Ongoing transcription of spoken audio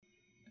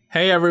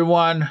Hey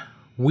everyone,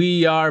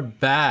 we are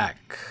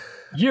back.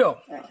 Yo!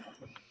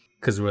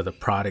 Because we're the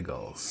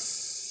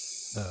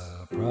prodigals.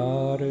 The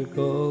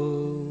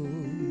prodigals.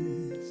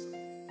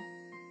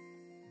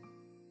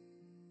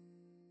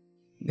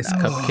 Is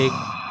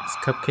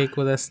Cupcake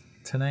with us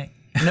tonight?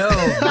 No.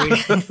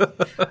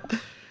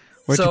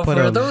 So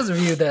for those of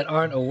you that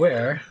aren't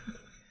aware,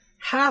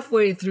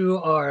 halfway through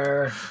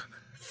our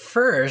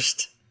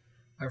first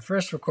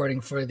recording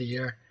for the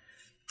year,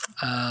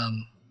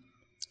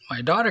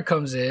 my daughter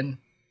comes in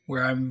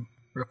where I'm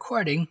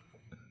recording,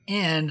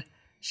 and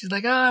she's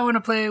like, "Oh, I want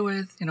to play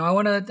with, I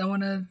want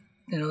to,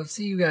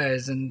 see you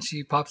guys." And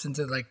she pops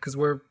into because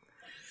we're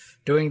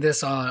doing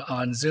this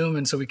on Zoom,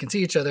 and so we can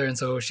see each other, and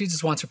so she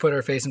just wants to put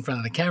her face in front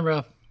of the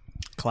camera,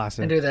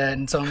 classic, and do that.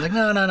 And so I'm like,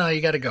 no,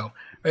 you got to go,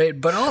 right?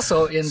 But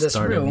also in this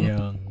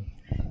room.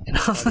 And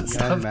all that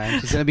stuff.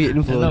 Man. She's gonna be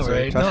an influencer.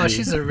 Right? No,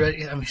 she's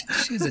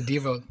she's a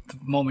diva the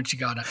moment she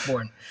got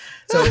born.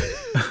 So,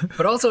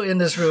 but also in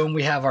this room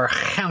we have our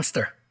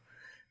hamster.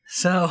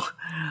 So,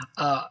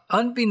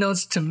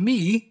 unbeknownst to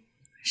me,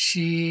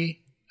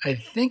 I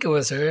think it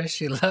was her.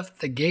 She left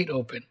the gate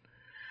open.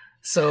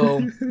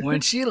 So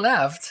when she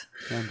left,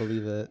 can't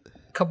believe it.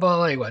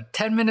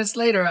 10 minutes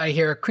later, I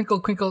hear a crinkle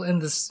crinkle in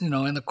this,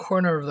 in the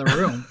corner of the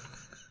room,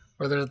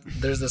 where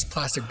there's this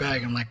plastic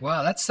bag. I'm like,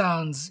 wow, that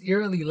sounds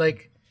eerily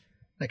like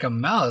a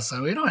mouse.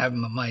 We don't have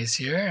mice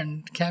here,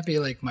 and it can't be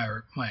like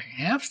my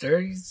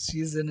hamster.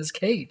 He's in his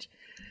cage.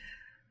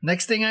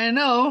 Next thing I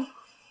know,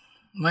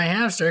 my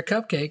hamster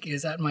Cupcake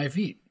is at my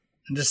feet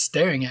and just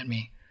staring at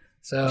me.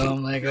 So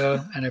I'm like,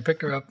 and I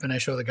pick her up and I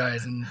show the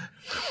guys, and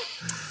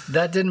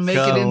that didn't make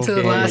it into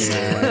the last.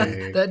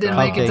 That didn't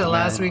make it to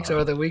last week's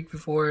or the week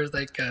before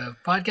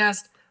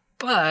podcast.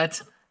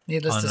 But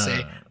needless to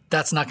say,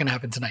 that's not going to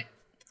happen tonight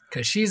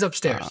because she's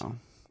upstairs. Wow.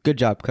 Good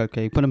job,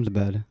 Cupcake. Put him to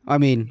bed. I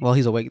mean, well,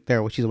 he's awake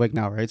there. She's awake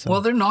now, right? So. Well,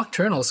 they're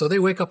nocturnal, so they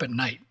wake up at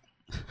night.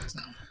 So.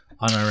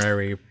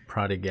 Honorary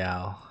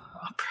prodigal.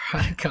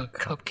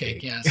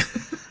 Cupcake,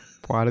 yes.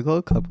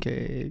 Prodigal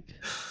Cupcake.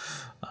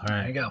 All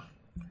right. There you go.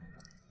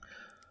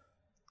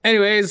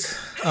 Anyways,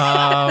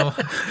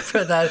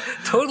 for that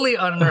totally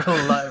unreal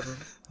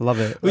love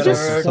it. We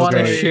just want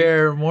to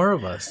share more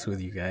of us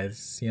with you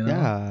guys,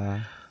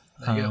 Yeah.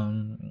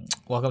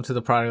 Welcome to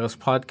the Prodigals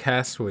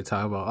Podcast, where we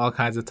talk about all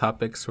kinds of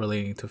topics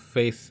relating to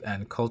faith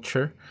and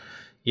culture.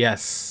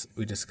 Yes,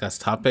 we discuss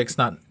topics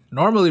not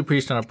normally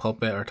preached on our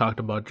pulpit or talked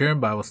about during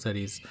Bible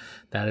studies.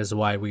 That is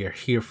why we are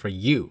here for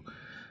you.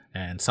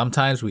 And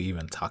sometimes we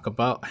even talk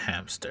about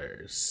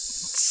hamsters.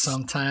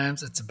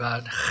 Sometimes it's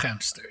about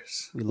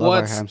hamsters. We love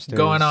our hamsters. What's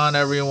going on,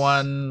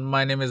 everyone?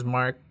 My name is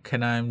Mark,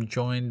 and I'm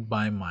joined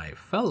by my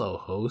fellow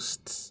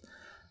hosts,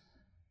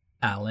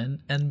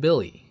 Alan and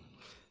Billy.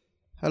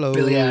 Hello.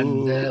 Billy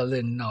and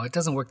Lynn. No, it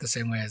doesn't work the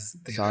same way as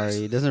the others.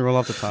 Sorry, it doesn't roll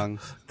off the tongue.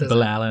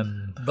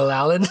 Blallen.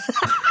 Blallen.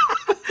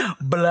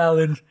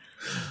 Blallen.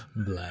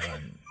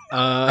 Blallen.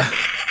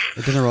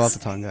 It doesn't roll off the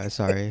tongue, guys.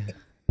 Sorry.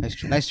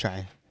 Nice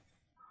try.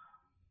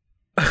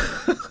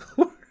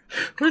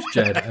 Where's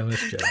Jed? I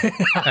miss Jed.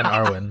 And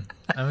Arwen.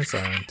 I miss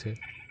Arwen too.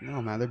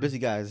 No, man. They're busy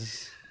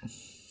guys.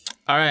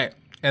 All right.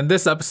 In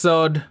this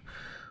episode,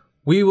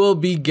 we will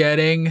be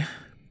getting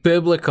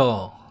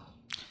biblical.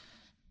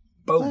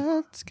 Boom.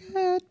 Let's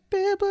get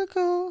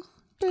biblical.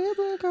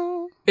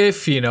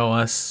 If you know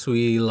us,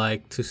 we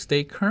like to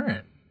stay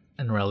current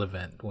and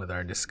relevant with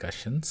our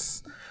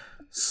discussions.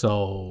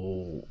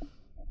 So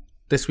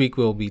this week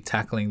we'll be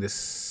tackling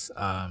this.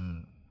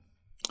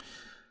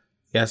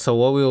 So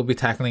what we will be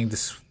tackling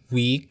this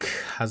week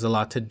has a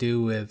lot to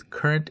do with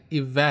current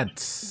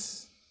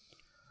events.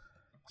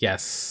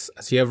 Yes,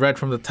 as you have read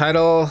from the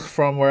title,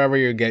 from wherever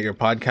you get your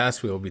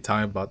podcast, we will be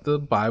talking about the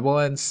Bible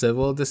and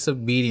civil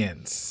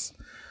disobedience.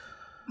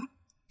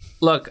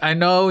 Look, I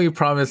know we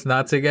promised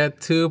not to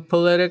get too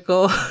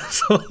political,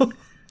 so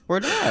we're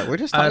not. We're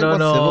just talking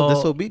about civil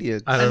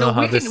disobedience. I don't know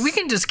how we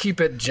can just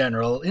keep it in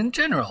general.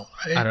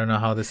 Right? I don't know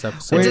how this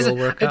episode will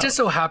work out. It just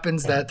so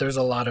happens that there's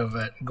a lot of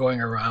it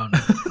going around.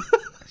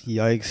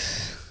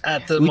 Yikes!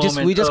 At the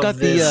moment we just got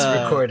this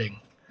recording.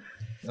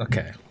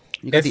 Okay.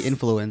 You got the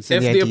influence.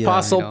 If the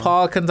Apostle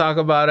Paul can talk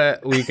about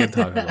it, we can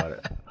talk about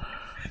it.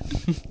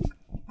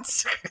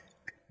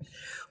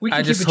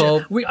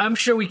 I'm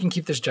sure we can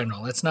keep this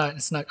general. It's not.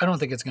 I don't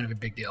think it's going to be a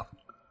big deal.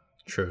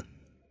 True.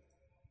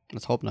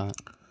 Let's hope not.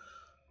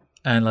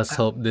 And let's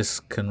hope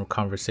this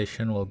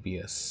conversation will be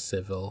a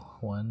civil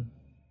one.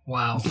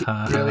 Wow.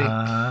 Really?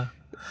 Wow.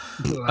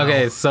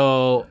 Okay,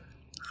 so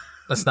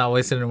let's not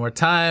waste any more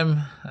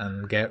time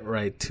and get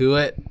right to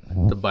it.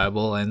 The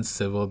Bible and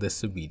civil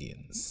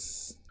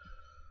disobedience.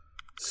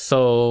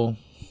 So,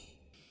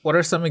 what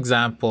are some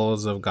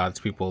examples of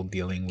God's people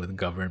dealing with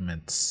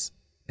governments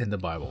in the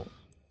Bible?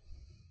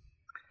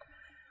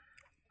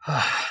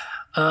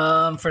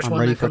 First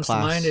one that comes to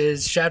mind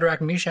is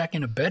Shadrach, Meshach,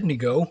 and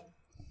Abednego.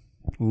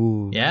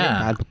 Ooh,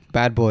 yeah,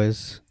 bad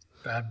boys.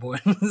 Bad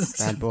boys.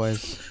 Bad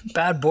boys.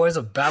 Bad boys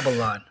of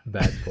Babylon.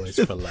 Boys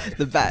for life.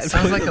 The bad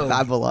sounds boys like of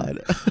Babylon.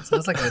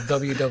 Sounds like a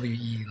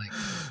WWE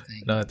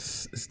thing. No,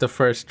 it's the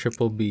first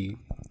triple B.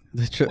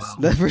 Wow.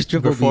 The first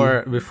triple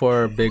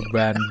before big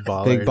brand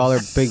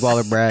ballers. big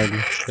baller brand.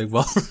 Big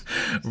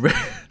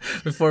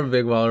baller. Before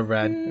big baller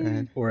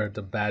brand were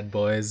the bad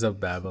boys of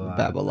Babylon.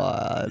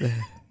 Babylon.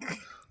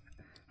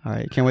 All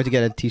right, can't wait to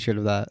get a T-shirt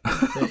of that.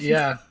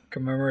 Yeah,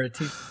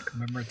 commemorative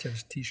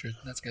T-shirt.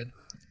 That's good.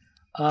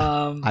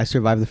 I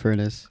survived the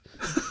furnace.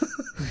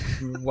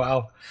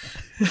 Wow.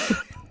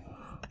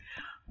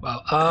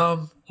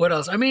 Wow. What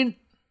else? I mean,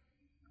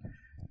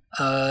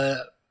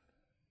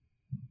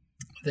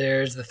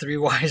 there's the three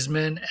wise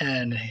men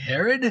and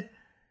Herod,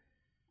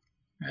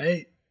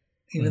 right?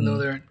 Even though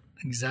they're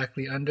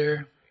exactly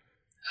under.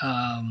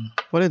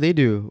 What did they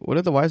do? What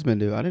did the wise men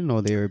do? I didn't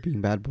know they were being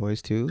bad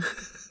boys too.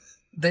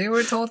 They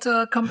were told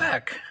to come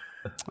back,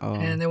 Oh.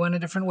 and they went a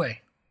different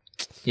way.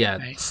 Yeah.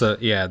 Right. So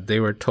yeah, they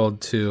were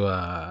told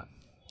to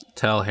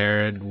tell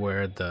Herod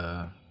where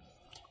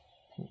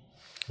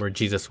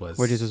Jesus was.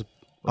 Where Jesus?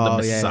 The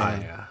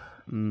Messiah.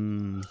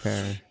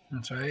 Fair.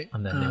 That's right.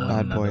 And then they went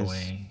Bad another boys.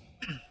 way.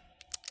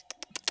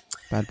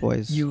 Bad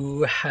boys.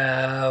 You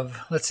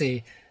have, let's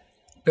see,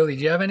 Billy,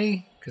 do you have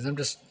any? Because I'm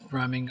just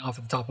rhyming off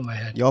of the top of my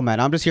head. Yo, man,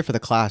 I'm just here for the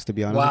class, to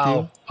be honest with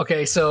you. Wow.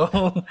 Okay,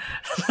 so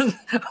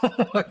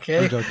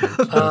okay. I'm joking.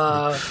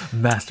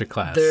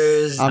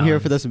 Masterclass. I'm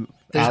here for this.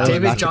 There's Alice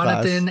David, masterclass.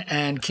 Jonathan,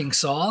 and King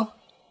Saul.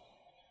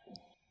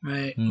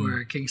 Right,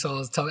 where King Saul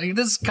is telling.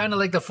 This is kind of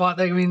like the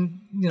father. I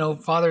mean,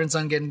 father and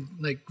son getting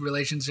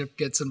relationship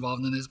gets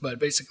involved in this, but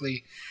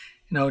basically,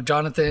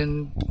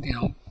 Jonathan,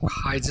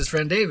 hides his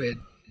friend David,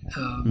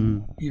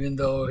 even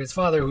though his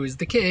father, who is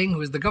the king,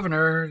 who is the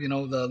governor,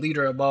 the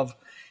leader above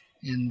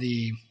in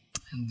the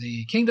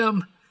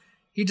kingdom,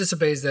 he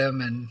disobeys them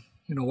and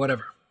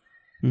whatever.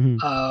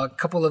 A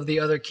couple of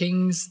the other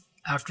kings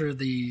after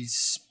the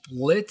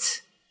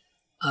split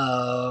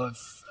of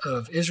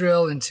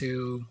Israel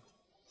into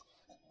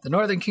the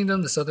northern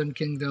kingdom, the southern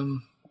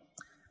kingdom,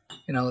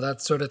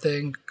 that sort of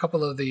thing. A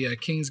couple of the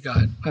kings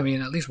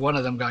at least one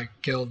of them got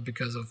killed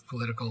because of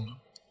political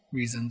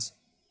reasons.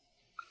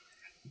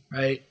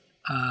 Right?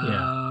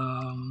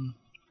 And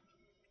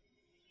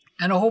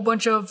a whole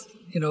bunch of,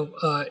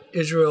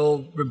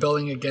 Israel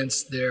rebelling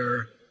against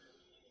their,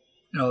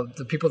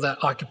 the people that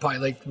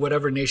occupy,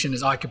 whatever nation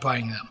is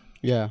occupying them.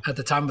 Yeah. At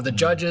the time of the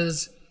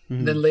judges,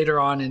 and then later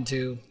on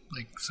into,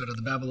 sort of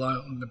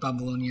the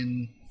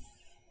Babylonian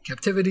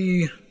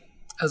captivity,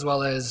 as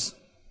well as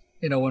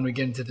when we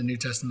get into the New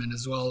Testament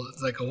as well.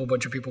 It's like a whole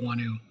bunch of people want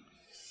to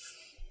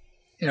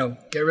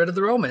get rid of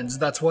the Romans.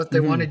 That's what they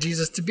wanted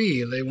Jesus to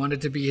be. They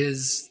wanted to be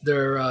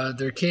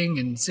their king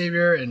and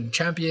savior and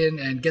champion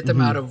and get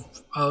them out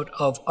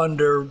of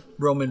under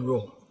Roman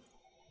rule.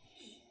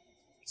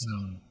 So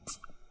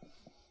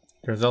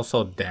There's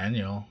also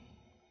Daniel.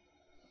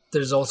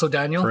 There's also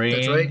Daniel.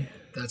 Praying.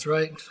 That's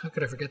right. How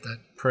could I forget that?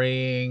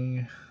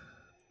 Praying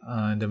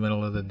in the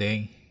middle of the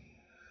day.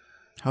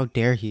 How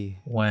dare he?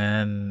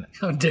 When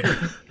How dare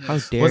How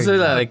dare was it he?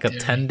 like a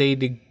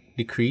 10-day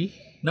decree?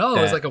 No,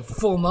 it was like a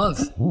full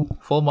month.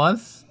 Full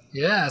month?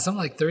 Yeah,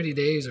 something like 30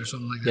 days or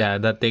something like that. Yeah,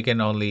 that they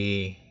can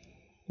only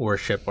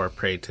worship or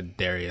pray to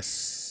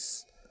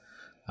Darius,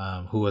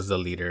 who was the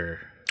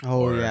leader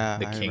or yeah,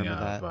 the I king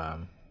remember of that.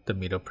 the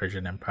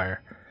Medo-Persian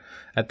Empire.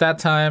 At that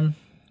time,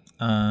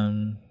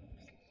 what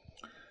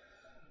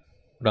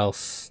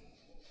else?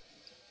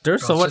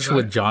 There's so much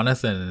with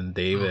Jonathan and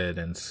David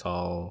and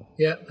Saul.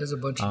 Yeah, there's a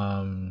bunch.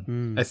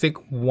 I think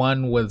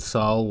one with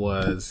Saul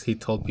was he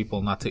told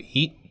people not to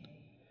eat.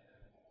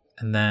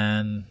 And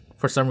then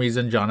for some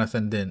reason,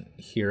 Jonathan didn't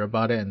hear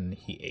about it and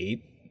he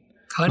ate.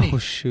 Honey. Oh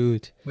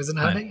shoot! Wasn't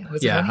honey?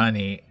 Was it Yeah, honey?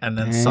 honey. And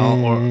then Saul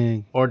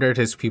Dang. ordered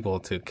his people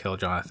to kill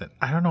Jonathan.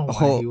 I don't know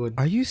why he would.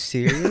 Are you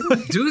serious?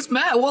 Dude's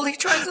mad. Well, he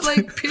tried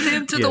to pin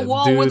him to the Yeah,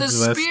 wall with a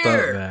dude's messed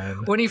spear up,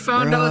 man. when he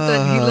found out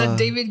that he let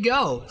David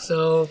go.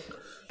 So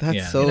That's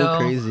Yeah. so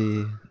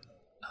crazy.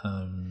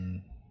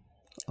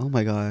 Oh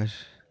my gosh!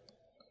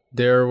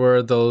 There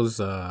were those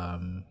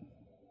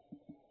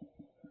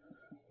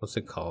what's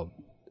it called?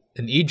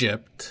 In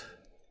Egypt,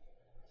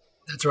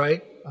 that's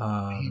right.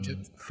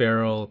 Egypt.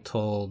 Pharaoh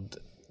told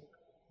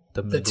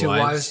the The midwives two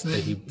wives,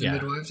 that he the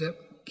midwives. Yep.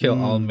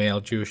 kill all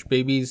male Jewish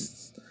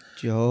babies.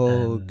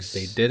 Jokes.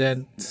 They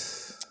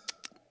didn't.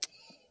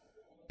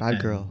 Bad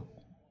and girl.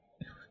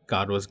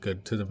 God was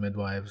good to the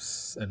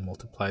midwives and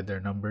multiplied their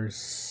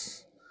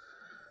numbers.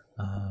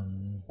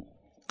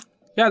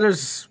 Yeah,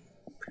 there's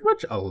pretty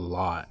much a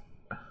lot.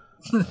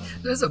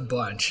 There's a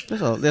bunch.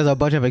 There's a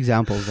bunch of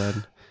examples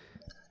then.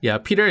 Yeah,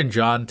 Peter and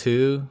John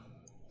too.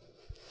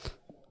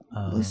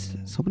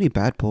 So many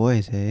bad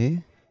boys, eh?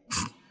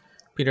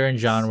 Peter and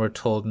John were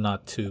told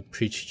not to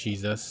preach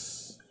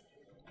Jesus,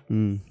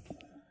 and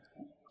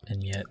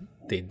yet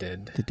they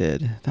did. They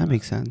did. That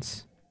makes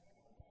sense.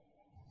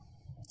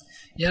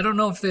 Yeah, I don't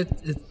know if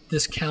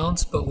this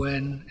counts, but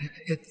when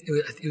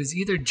it was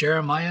either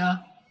Jeremiah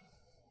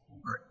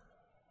or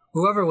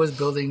whoever was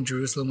building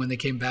Jerusalem when they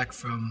came back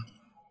from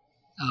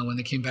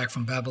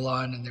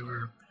Babylon, and they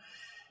were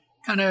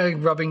kind of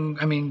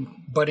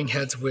butting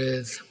heads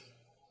with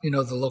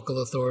the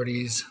local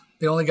authorities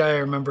The only guy I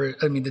remember,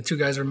 the two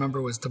guys I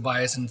remember was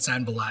Tobias and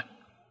Sanballat.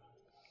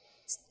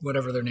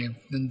 Whatever their name.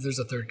 Then there's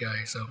a third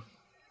guy, so.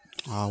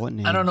 Oh, what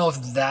name? I don't know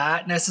if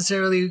that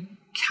necessarily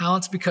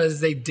counts because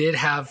they did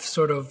have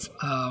sort of,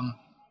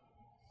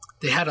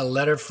 they had a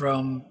letter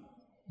from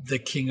the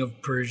king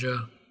of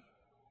Persia,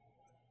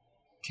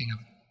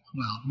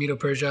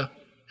 Medo-Persia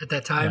at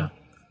that time,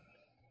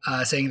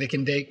 saying they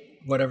can take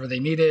whatever they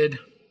needed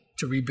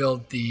to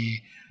rebuild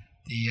the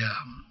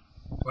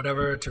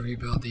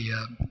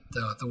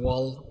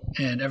wall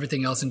and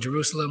everything else in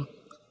Jerusalem.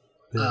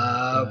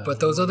 But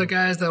those other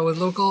guys that was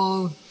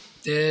local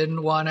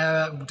didn't want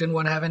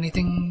to have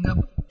anything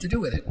to do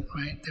with it,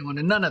 right? They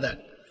wanted none of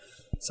that.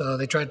 So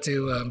they tried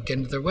to get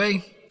into their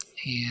way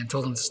and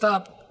told them to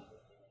stop.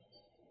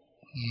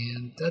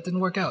 And that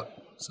didn't work out.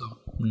 So,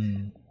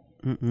 and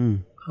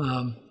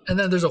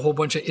then there's a whole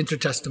bunch of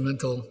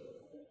intertestamental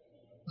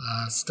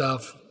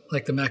stuff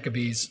like the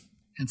Maccabees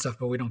and stuff,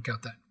 but we don't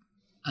count that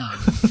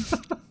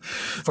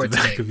for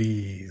today.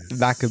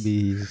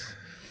 Maccabees.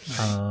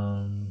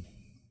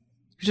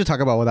 We should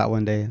talk about that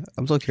one day.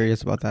 I'm so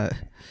curious about that.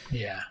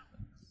 Yeah.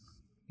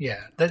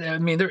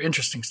 They're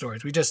interesting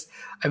stories.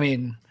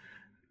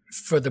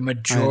 For the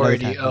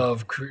majority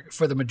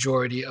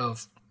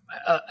of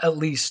at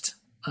least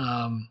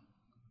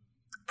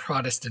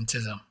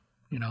Protestantism,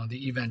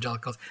 the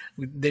evangelicals,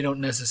 they don't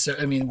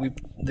necessarily.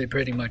 They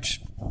pretty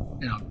much,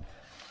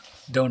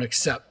 don't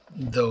accept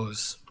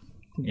those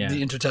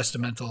the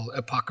intertestamental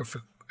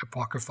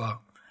apocrypha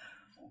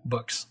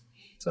books.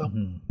 So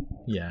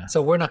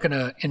so we're not going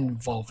to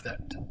involve that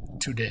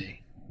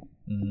today.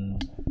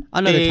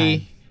 Another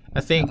time. I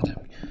think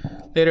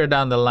later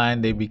down the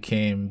line they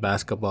became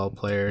basketball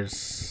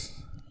players.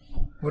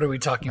 What are we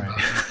talking about?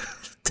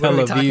 Tel What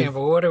are we talking Aviv.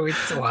 about? What are we?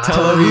 Wow.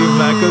 Tel Aviv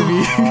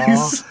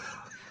Maccabees.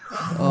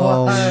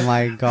 Oh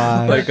my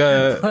god! Like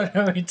What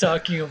are we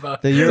talking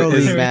about? The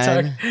EuroLeague,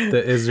 man.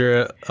 the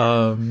Israel The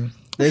Tel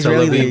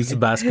Israeli Aviv's league.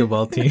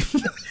 basketball team.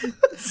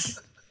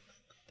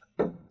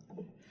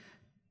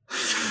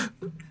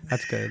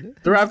 That's good.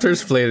 The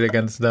Raptors played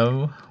against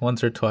them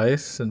once or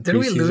twice in Did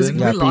we lose? preseason.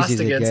 We lost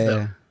preseason, against yeah.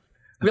 them.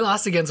 We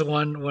lost against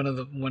one of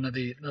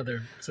the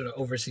other sort of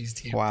overseas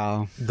teams.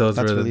 Wow. Those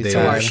That's were the really days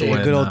sad. shame. The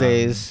when, good old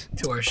days.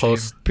 To our shame.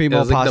 Primo it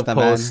was like pasta,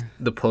 man.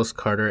 the post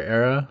Carter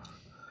era.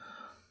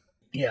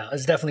 Yeah,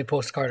 it's definitely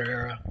post Carter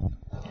era.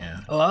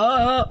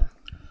 Yeah.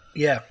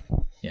 Yeah.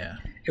 Yeah.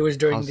 It was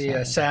during How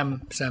the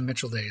sad. Sam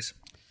Mitchell days.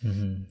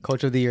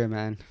 Coach of the year,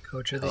 man.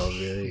 Coach of the Oh,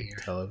 year. really?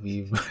 Tel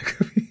Aviv.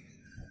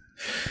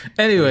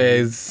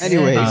 Anyways.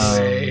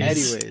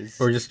 Anyways.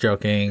 We're just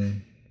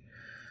joking.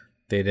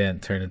 They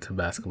didn't turn into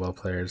basketball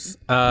players.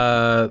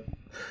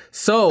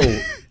 So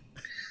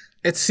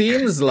it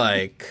seems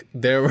like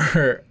there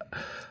were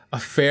a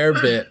fair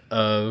bit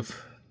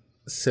of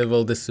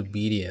civil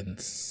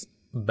disobedience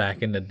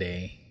back in the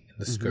day in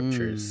the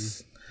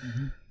scriptures.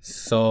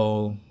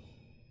 So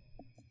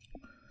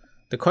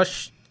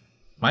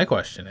my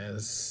question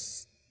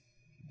is,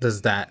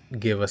 does that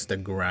give us the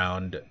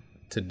grounds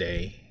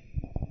today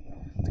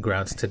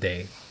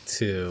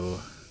to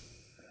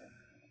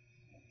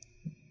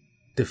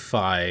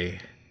defy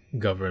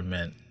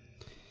government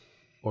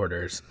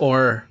orders?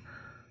 Or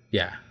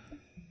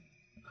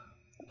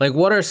like,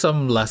 what are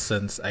some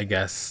lessons, I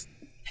guess,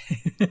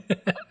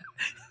 that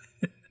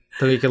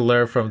we can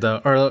learn from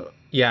them? Or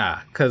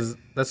because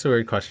that's a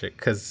weird question,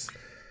 because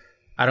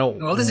I don't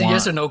Well, this is a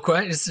yes or no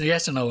question. It's a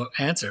yes or no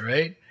answer,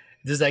 right?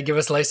 Does that give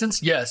us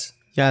license? Yes.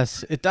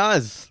 Yes, it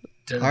does.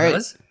 It All right.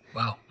 does?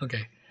 Wow.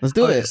 Okay. Let's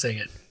do I was it. just saying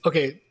it.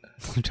 Okay.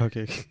 I'm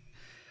joking.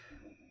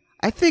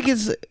 I think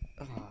it's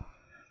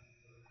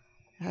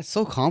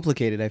so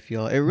complicated. I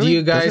feel it really. Do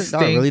you guys does it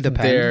not think really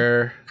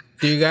depend?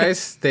 do you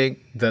guys think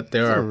that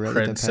there Does it are really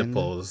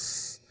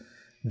principles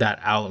that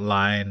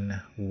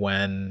outline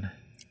when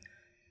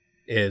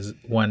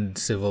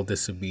civil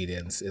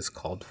disobedience is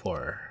called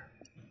for?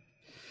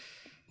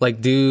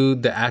 Like, do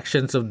the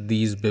actions of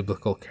these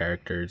biblical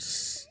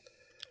characters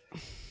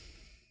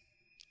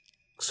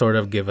sort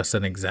of give us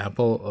an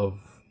example of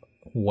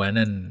when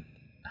and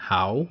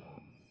how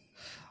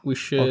we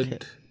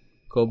should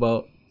go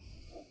about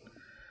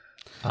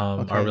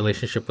our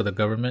relationship with the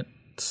government?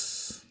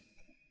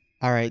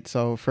 All right.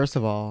 So first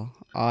of all,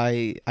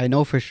 I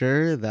know for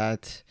sure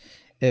that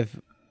if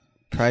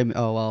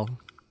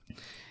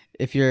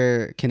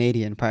you're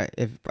Canadian,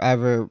 if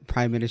ever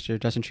Prime Minister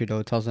Justin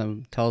Trudeau tells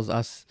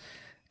us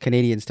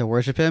Canadians to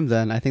worship him,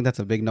 then I think that's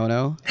a big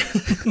no-no.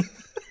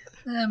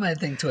 I might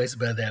think twice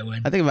about that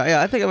one. I think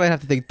I might have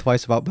to think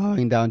twice about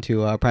bowing down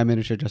to Prime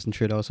Minister Justin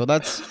Trudeau. So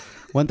that's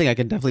one thing I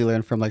can definitely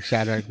learn from like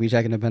Shadrach,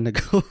 Meshach, and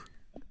Abednego.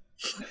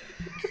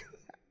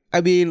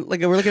 I mean,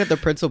 like, we're looking at the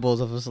principles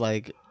of just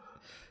like,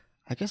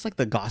 I guess, like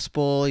the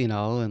gospel,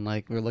 and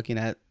like we're looking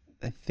at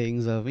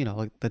things of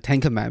like the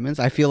Ten Commandments.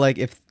 I feel like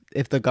if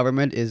the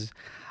government is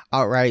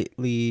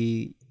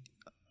outrightly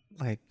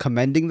like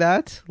commending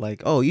that,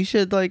 like, oh, you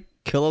should like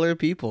kill other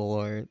people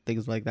or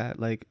things like that,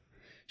 like,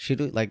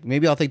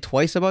 maybe I'll think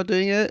twice about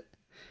doing it.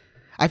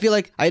 I feel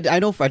like I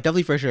know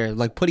definitely for sure,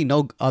 like, putting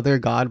no other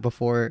god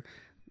before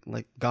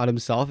like God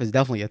himself is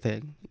definitely a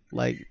thing.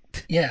 Like,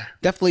 Yeah.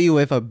 definitely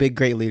if a big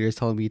great leader is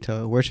telling me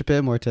to worship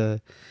him or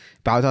to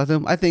bow down to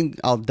him, I think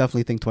I'll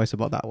definitely think twice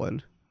about that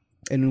one.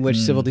 In which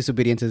civil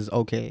disobedience is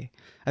okay.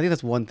 I think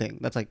that's one thing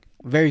that's like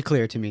very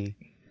clear to me.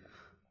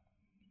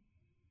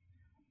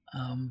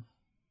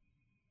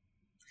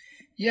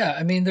 Yeah,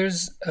 I mean,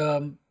 there's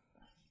the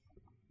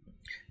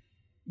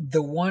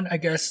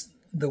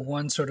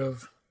one sort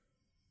of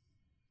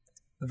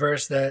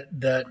verse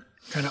that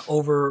kind of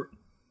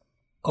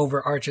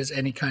overarches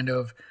any kind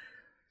of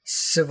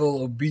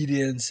civil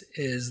obedience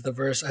is the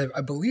verse,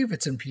 I believe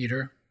it's in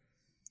Peter,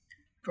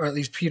 or at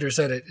least Peter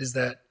said it, is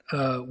that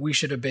we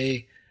should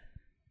obey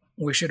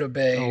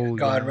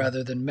God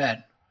rather than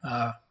men.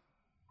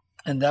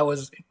 And that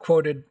was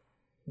quoted,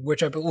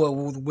 which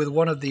with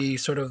one of the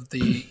sort of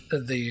the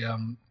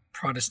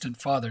Protestant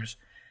fathers.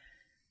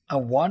 I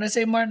want to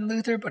say Martin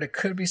Luther, but it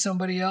could be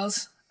somebody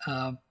else.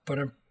 But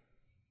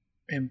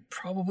it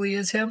probably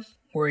is him,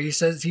 where he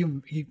says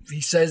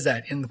he says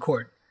that in the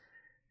court.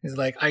 He's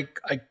like, I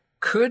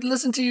could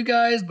listen to you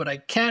guys, but I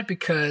can't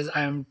because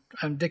I'm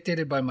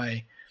dictated by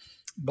my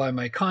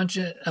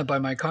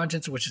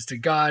conscience, which is to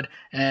God,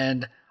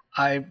 and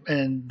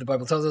the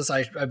Bible tells us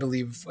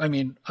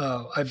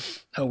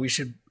we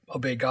should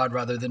obey God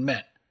rather than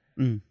men.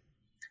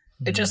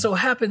 It just so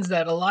happens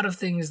that a lot of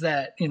things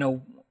that,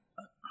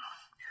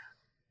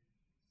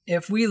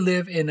 if we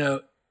live in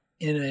a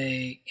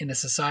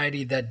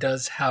society that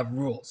does have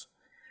rules,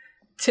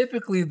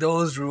 typically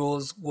those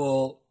rules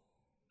will,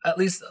 at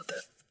least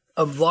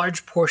a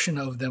large portion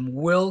of them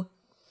will,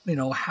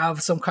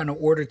 have some kind of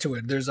order to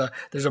it. There's a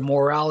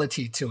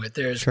morality to it.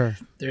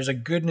 There's a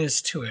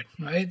goodness to it,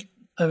 right?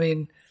 I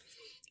mean,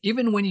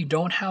 even when you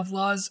don't have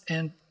laws,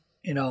 and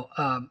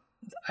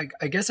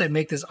I guess I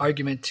make this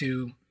argument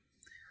to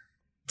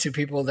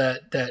people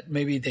that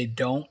maybe they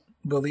don't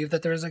believe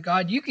that there is a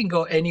God. You can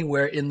go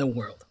anywhere in the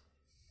world,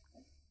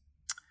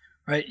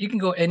 right? You can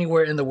go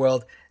anywhere in the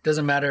world.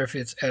 Doesn't matter if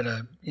it's at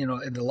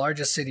in the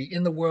largest city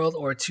in the world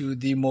or to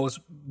the most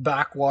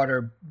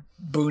backwater,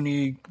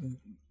 boony,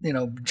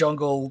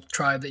 jungle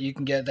tribe that you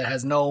can get that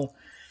has no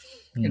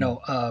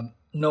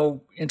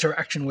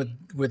interaction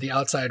with the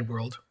outside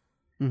world.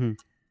 Mm-hmm.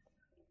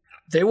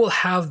 They will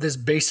have this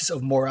basis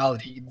of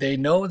morality. They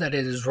know that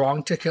it is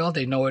wrong to kill.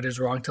 They know it is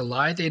wrong to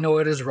lie. They know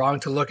it is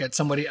wrong to look at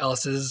somebody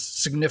else's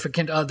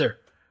significant other,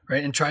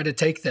 right, and try to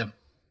take them.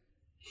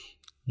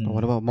 But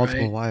what about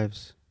multiple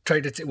wives? Try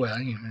to just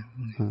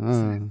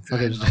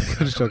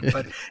joking.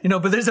 But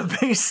but there's a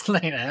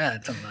baseline.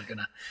 I'm not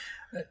gonna.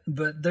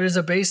 But there's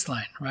a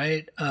baseline,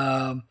 right?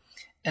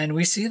 And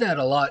we see that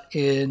a lot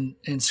in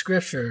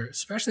Scripture,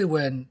 especially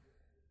when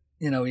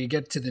you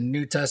get to the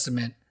New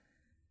Testament.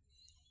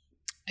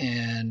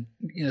 And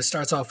it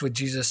starts off with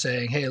Jesus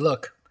saying, "Hey,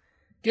 look,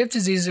 give to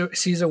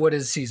Caesar what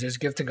is Caesar's,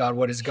 give to God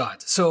what is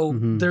God's." So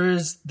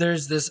there's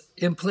this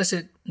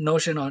implicit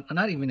notion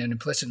not even an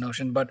implicit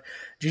notion, but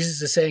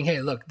Jesus is saying, "Hey,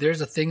 look,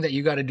 there's a thing that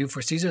you got to do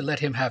for Caesar.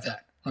 Let him have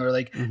that." Or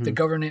like the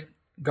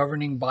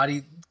governing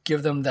body,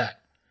 give them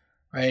that,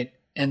 right?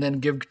 And then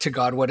give to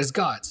God what is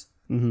God's.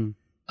 And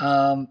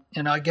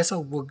I guess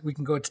we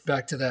can go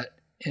back to that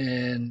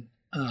in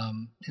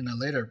a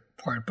later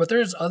part. But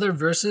there's other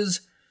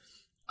verses.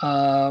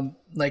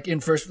 Like I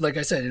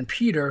said, in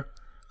Peter,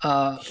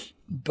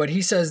 but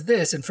he says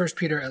this in 1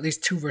 Peter, at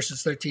least 2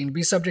 verses 13,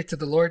 be subject to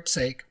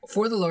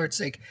for the Lord's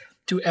sake,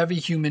 to every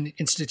human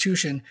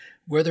institution,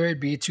 whether it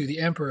be to the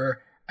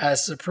emperor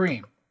as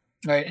supreme,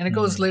 right? And it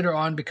goes later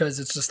on because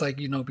it's just like,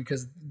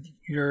 because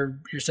you're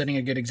setting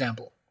a good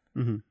example,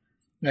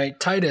 right?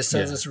 Titus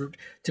says this,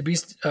 to be,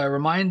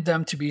 remind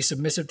them to be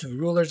submissive to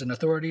rulers and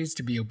authorities,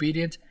 to be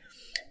obedient,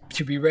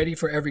 to be ready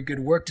for every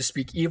good work, to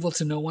speak evil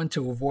to no one,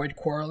 to avoid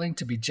quarreling,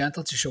 to be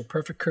gentle, to show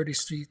perfect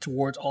courtesy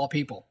towards all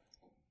people.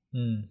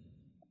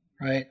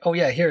 Right? Oh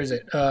yeah, here is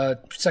it.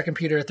 2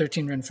 Peter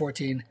 13 and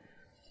 14.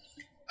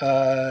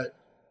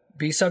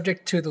 Be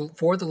subject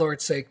for the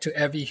Lord's sake to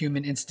every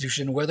human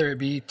institution, whether it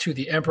be to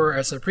the emperor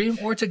as supreme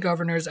or to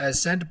governors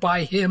as sent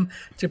by him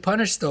to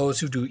punish those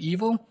who do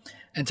evil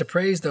and to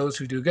praise those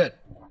who do good.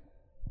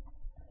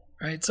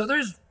 Right? So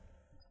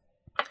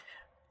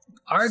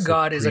our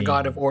God is a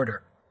God of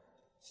order.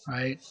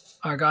 Right,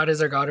 our God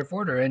is a God of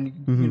order,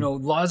 and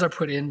laws are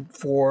put in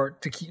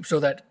to keep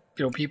so that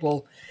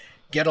people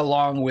get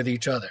along with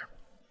each other.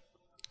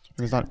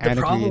 There's not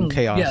anarchy and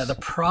chaos. Yeah, the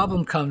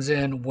problem comes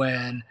in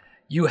when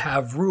you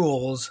have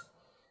rules,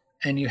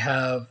 and you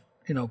have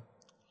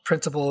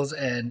principles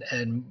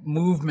and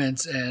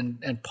movements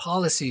and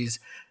policies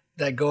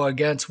that go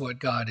against what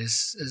God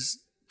is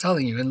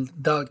telling you, and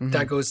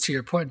that goes to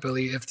your point,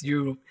 Billy. If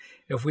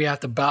we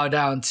have to bow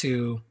down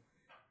to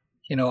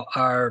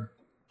our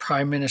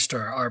prime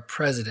minister, our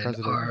president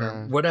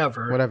our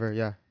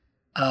whatever,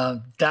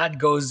 that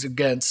goes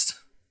against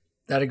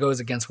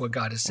what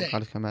God is saying. What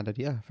God has commanded,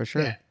 for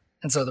sure. Yeah.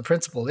 And so the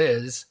principle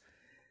is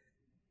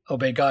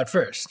obey God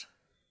first,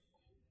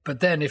 but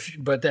then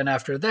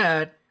after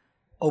that,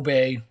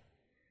 obey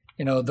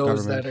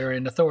those that are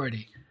in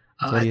authority.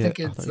 I think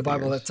it's the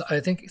Bible. I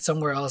think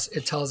somewhere else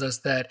it tells us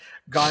that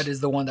God is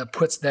the one that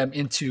puts them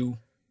into,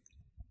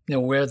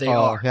 where they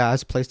are. Yeah,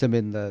 has placed them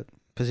in the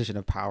position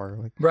of power.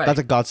 Like, right.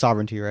 That's God's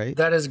sovereignty, right?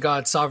 That is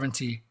God's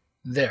sovereignty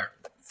there.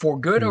 For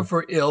good or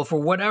for ill, for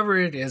whatever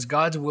it is,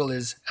 God's will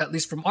is, at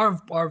least from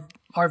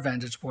our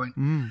vantage point,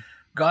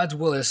 God's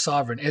will is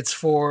sovereign. It's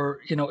for,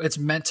 it's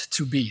meant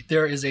to be.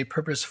 There is a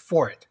purpose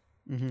for it.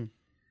 Mm-hmm.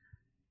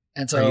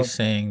 And so, are you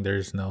saying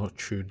there's no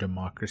true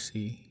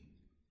democracy?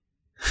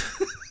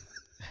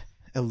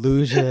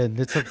 Illusion.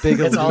 It's a big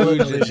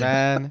illusion,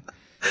 man.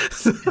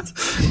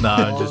 No,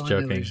 I'm just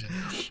joking.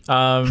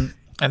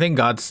 I think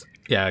God's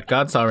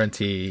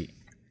sovereignty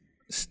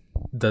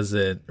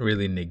doesn't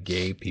really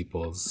negate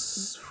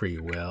people's free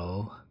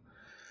will.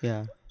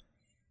 Yeah.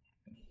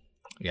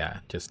 Yeah,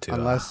 just to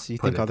unless you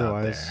think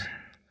otherwise,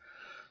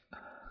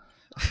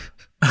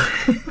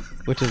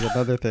 which is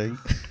another thing.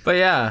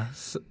 But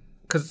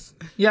because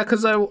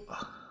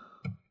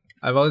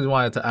I've always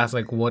wanted to ask,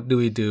 like, what do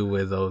we do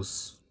with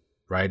those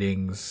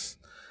writings,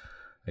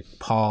 like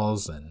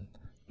Paul's and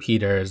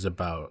Peter's,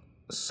 about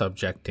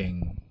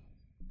subjecting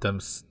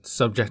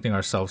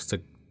ourselves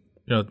to,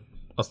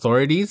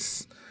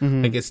 authorities?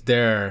 Mm-hmm. Like, is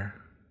there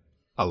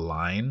a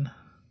line?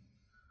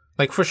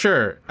 Like, for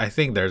sure, I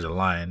think there's a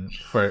line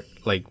for,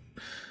 like,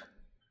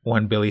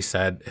 when Billy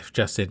said, if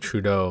Justin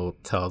Trudeau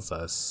tells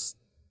us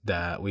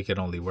that we can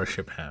only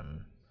worship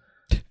him,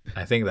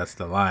 I think that's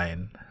the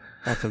line.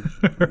 That's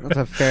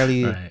a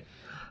fairly right.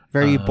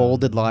 very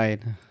bolded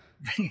line.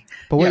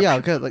 But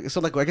I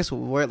guess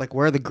where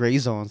are the gray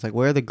zones? Like,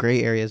 where are the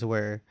gray areas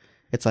where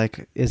it's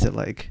like, is it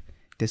like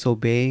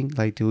disobeying?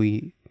 Like,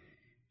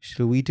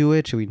 should we do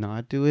it? Should we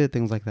not do it?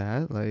 Things like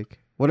that. Like,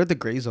 what are the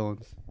gray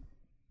zones?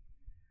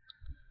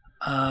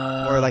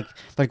 Or like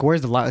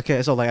where's the line?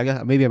 Okay, so like, I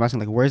guess maybe I'm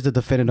asking, like, where's the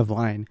definitive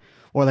line?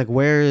 Or like,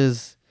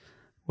 where's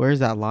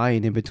that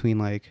line in between,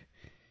 like,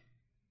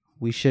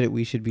 we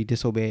should be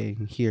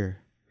disobeying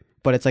here,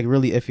 but it's like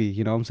really iffy,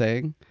 you know what I'm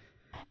saying?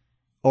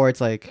 Or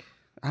it's like,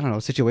 I don't know,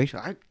 situation.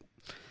 I'm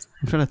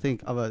trying to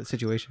think of a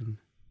situation.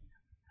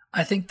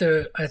 I think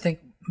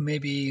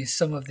maybe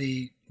some of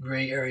the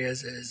gray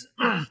areas is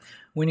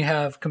when you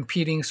have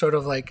competing, sort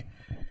of like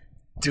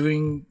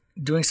doing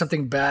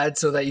something bad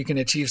so that you can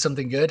achieve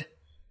something good.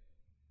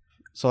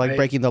 So like, right?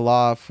 Breaking the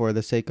law for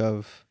the sake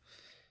of.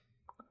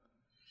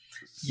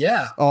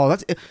 Yeah. Oh,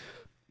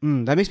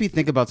 that makes me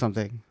think about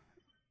something.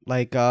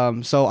 Like,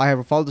 so I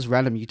have followed this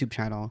random YouTube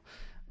channel,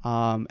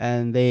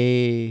 and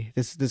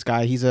this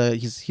guy, he's a I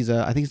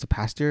think he's a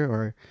pastor,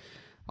 or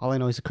all I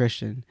know he's a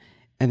Christian,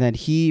 and then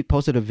he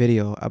posted a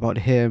video about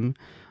him,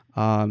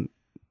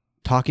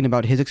 talking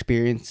about his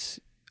experience,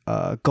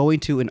 going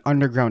to an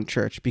underground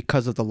church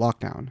because of the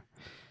lockdown.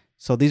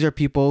 So these are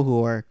people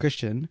who are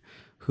Christian,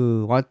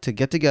 who want to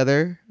get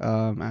together,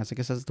 as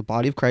the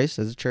body of Christ,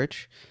 as a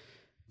church.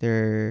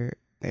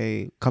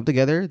 They come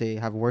together, they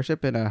have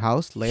worship in a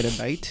house late at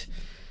night,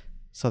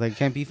 so they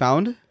can't be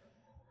found.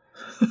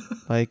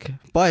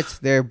 But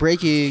they're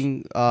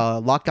breaking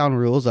lockdown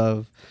rules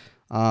of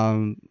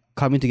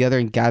coming together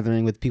and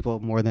gathering with people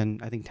more than,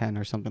 I think, 10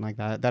 or something like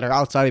that are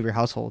outside of your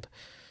household.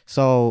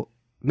 So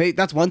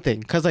that's one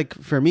thing. Because, like,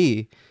 for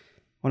me,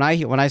 when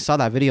I saw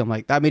that video, I'm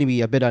like, that made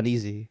me a bit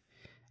uneasy.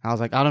 I was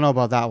like, I don't know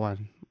about that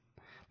one.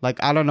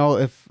 Like, I don't know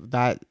if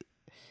that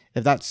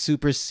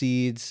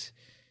supersedes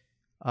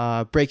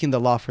breaking the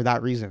law for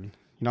that reason. You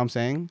know what I'm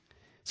saying?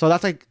 So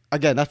that's like,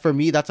 again, that for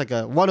me, that's like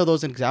one of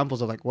those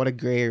examples of like what a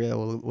gray area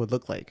would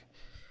look like.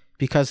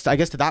 Because I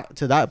guess to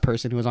that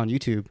person who was on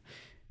YouTube,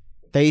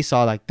 they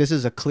saw like, this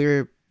is a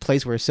clear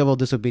place where civil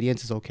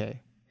disobedience is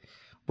okay,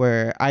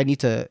 where I need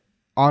to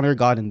honor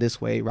God in this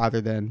way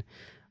rather than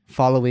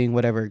following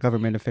whatever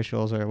government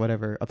officials or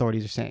whatever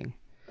authorities are saying.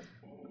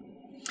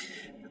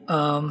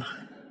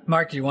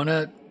 Mark, do you want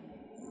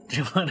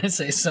to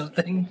say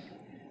something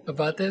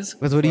about this?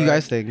 What do you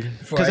guys think?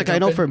 Because like, I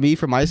know for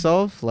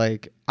myself,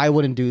 like, I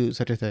wouldn't do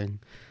such a thing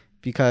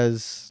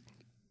because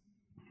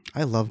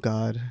I love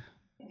God,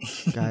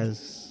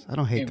 guys. I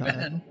don't hate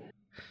God.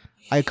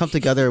 I come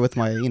together with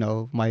my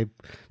my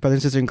brothers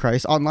and sisters in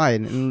Christ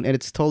online, and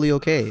it's totally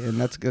okay,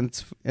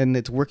 and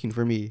it's working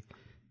for me.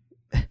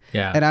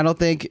 Yeah. And I don't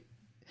think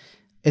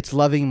it's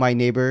loving my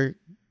neighbor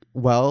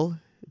well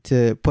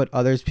to put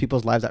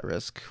people's lives at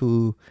risk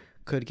who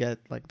could get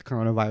like the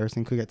coronavirus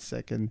and could get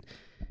sick and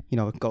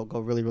go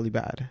really, really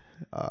bad.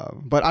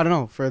 But I don't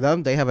know, for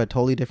them, they have a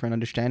totally different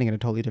understanding and a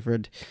totally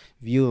different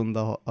view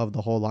of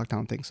the whole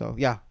lockdown thing. So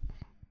yeah,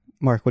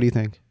 Mark, what do you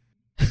think?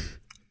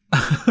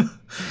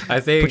 I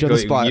think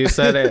you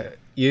said it.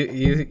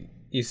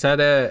 You said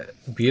it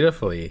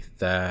beautifully.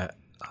 That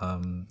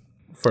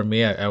for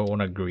me, I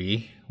won't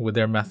agree with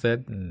their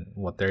method and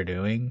what they're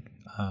doing.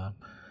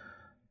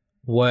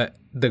 What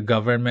the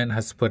government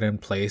has put in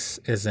place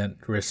isn't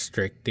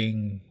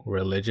restricting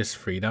religious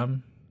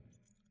freedom.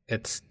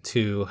 It's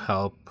to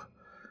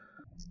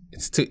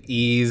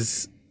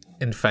ease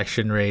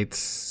infection rates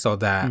so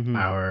that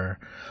our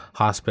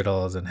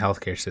hospitals and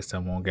healthcare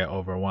system won't get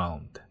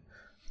overwhelmed.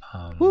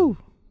 Woo.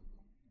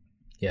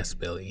 Yes,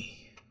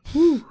 Billy.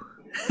 Woo.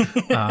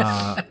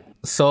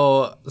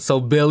 So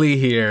Billy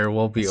here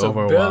will be So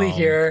overwhelmed. Billy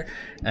here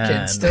can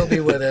and- still be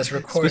with us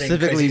recording because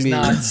Specifically he's me.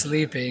 not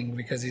sleeping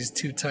because he's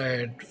too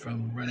tired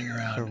from running From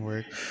around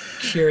work.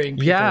 curing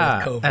people Yeah,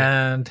 with COVID.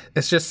 and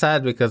it's just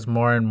sad because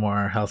more and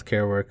more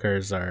healthcare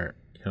workers are,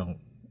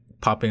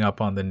 popping up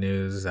on the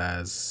news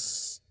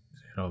as,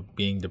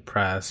 being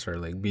depressed or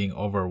like being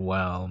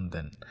overwhelmed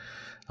and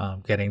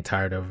getting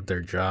tired of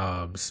their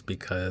jobs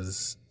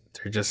because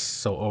they're just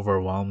so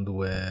overwhelmed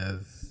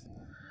with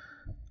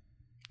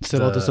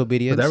Civil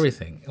disobedience. with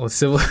everything, with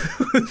civil,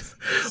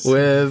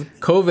 with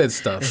COVID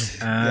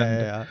stuff,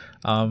 and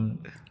Yeah.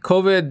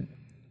 COVID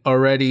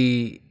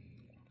already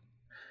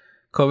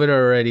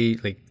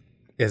like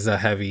is a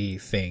heavy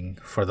thing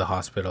for the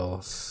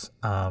hospitals,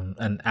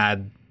 and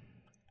add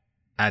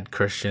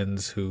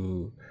Christians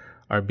who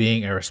are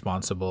being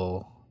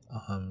irresponsible,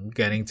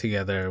 getting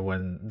together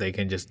when they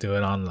can just do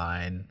it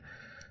online.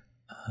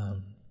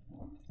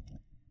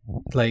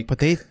 But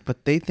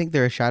they think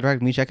they're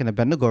Shadrach, Meshach, and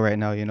Abednego right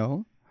now.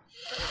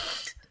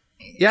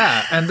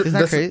 Yeah, and Isn't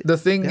that crazy? the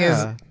thing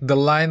Yeah. is, the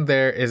line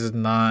there is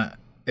not.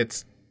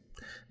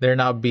 They're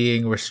not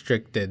being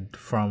restricted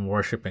from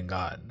worshiping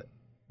God.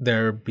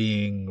 They're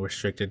being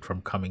restricted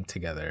from coming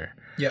together.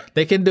 Yeah.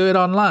 They can do it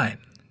online.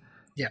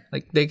 Yeah.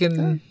 Like they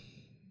can,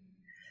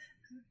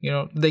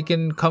 they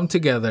can come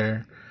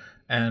together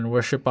and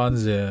worship on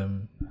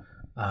Zoom.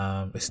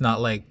 It's not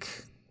like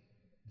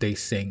they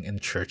sing in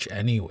church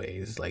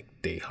anyways. Like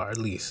they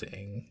hardly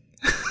sing.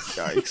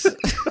 Yikes.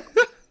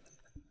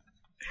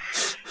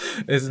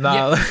 It's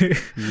not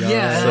like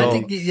Yeah, and So- I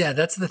think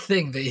that's the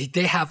thing.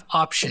 They have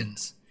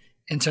options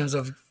in terms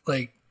of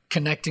like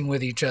connecting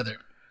with each other,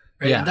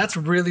 right? Yeah. And that's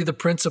really the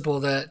principle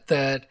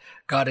that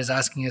God is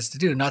asking us to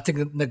do, not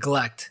to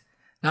neglect,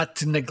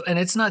 and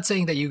it's not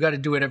saying that you got to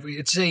do it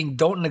it's saying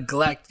don't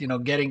neglect,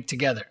 getting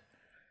together.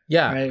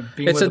 Yeah, Right,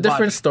 being it's with a the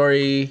different body.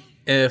 story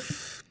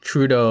if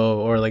Trudeau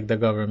or like the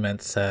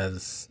government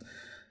says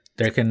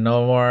there can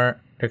no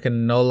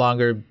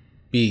longer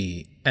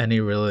be any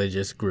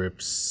religious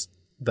groups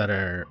that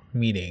are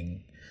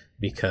meeting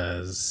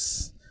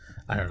because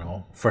I don't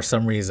know, for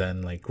some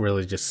reason like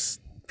religious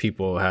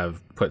people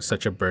have put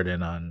such a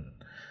burden on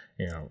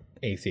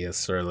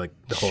atheists or like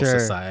the whole Sure.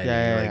 society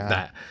Yeah. like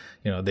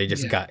that. They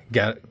just got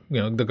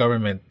the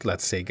government,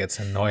 let's say, gets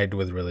annoyed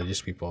with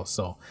religious people.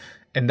 So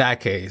in that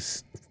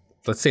case,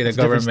 let's say the It's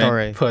a different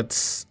government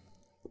story.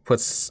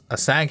 puts a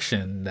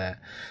sanction that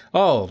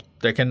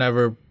there can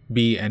never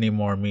be any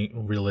more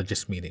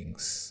religious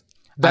meetings.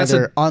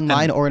 Either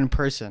online or in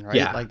person, right?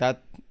 Yeah. Like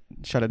that.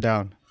 Shut it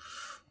down.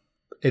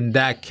 In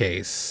that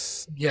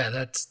case, Yeah,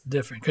 that's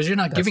different because you're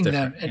not giving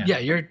them. different,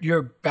 And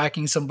you're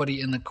backing somebody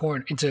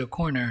into a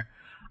corner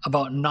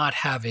about not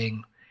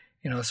having,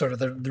 sort of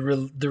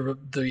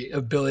the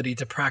ability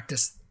to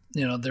practice,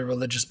 their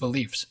religious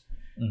beliefs,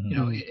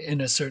 in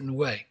a certain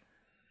way.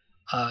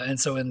 And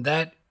so in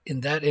that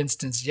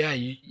instance,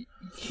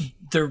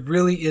 there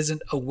really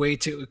isn't a way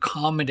to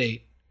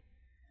accommodate,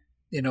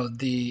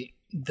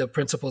 the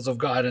principles of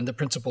God and the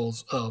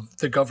principles of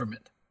the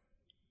government.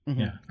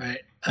 yeah. Right.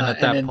 And at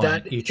that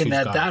point, you choose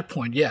God. that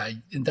point,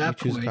 in that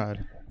Choose point,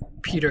 God.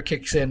 Peter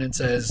kicks in and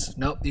says,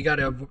 "Nope, you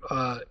gotta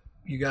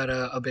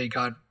obey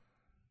God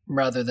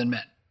rather than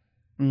men."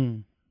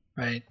 Mm.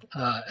 Right.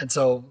 And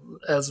so,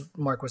 as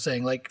Mark was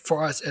saying, like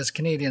for us as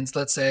Canadians,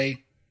 let's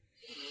say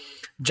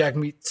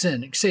Jagmeet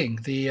Singh,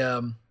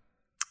 the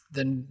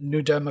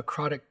New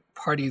Democratic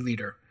Party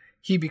leader,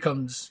 he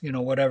becomes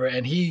whatever,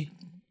 and he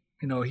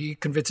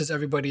convinces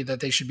everybody that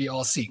they should be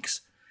all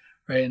Sikhs.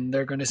 Right, and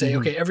they're going to say,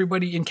 okay,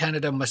 everybody in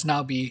Canada must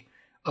now be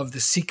of the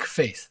Sikh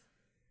faith.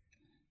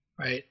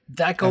 Right,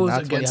 that goes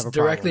that's when you have a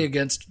directly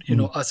problem. against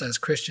us as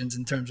Christians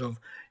in terms of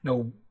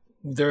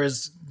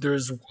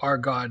there's our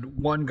God,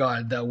 one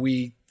God that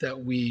we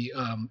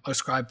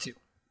ascribe to,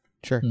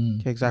 Sure.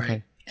 Exactly.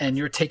 right? And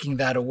you're taking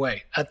that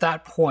away. At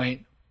that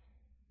point,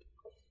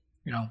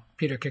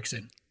 Peter kicks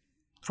in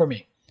for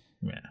me.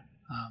 Yeah.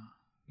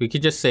 We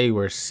could just say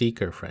we're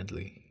seeker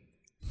friendly.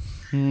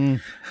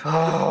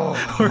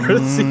 Oh, We're a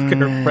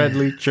seeker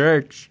friendly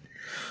church.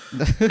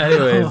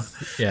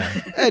 Anyways, yeah.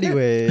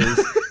 Anyways.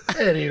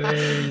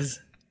 anyways,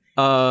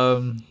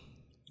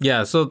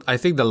 Yeah, so I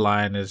think the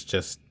line is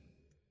just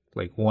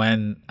like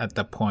when at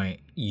the point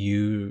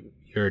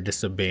you're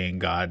disobeying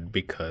God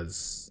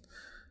because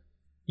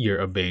you're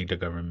obeying the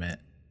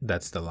government.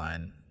 That's the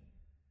line.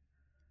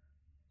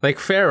 Like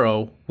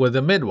Pharaoh with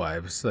the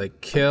midwives, like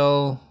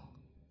kill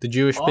the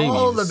Jewish babies.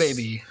 all the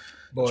baby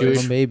boys. Jewish-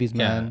 Some babies,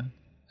 Yeah. man.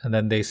 And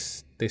then they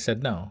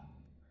said no.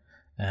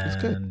 That's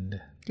good.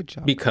 And Good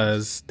job.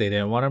 because they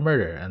didn't want to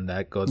murder, and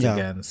that goes Yeah.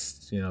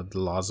 against the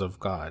laws of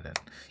God. And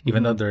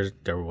even though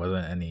there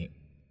wasn't any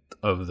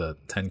of the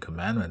 10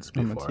 Commandments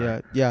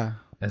before, Yeah.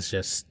 it's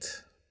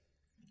just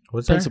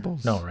what's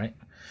Principles. there? No, right?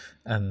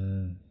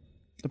 And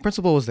The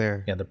principle was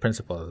there. yeah, the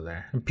principle is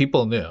there, and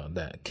people knew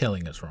that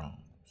killing is wrong.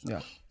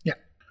 Yeah. Yeah.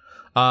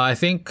 I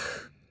think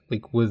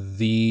like with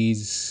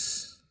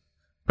these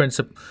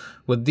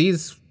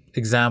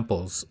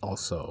examples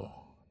also,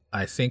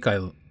 I think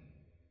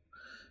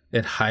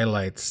it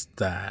highlights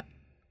that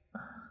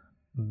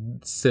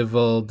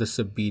civil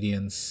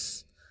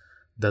disobedience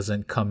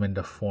doesn't come in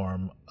the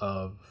form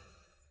of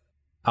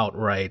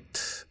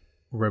outright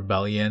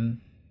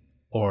rebellion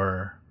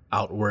or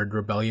outward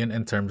rebellion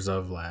in terms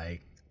of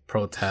like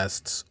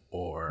protests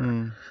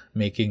or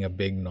making a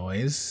big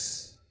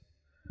noise.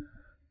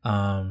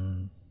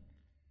 And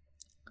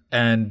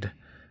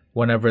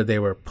whenever they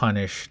were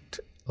punished,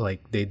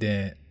 like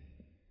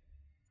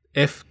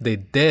if they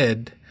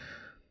did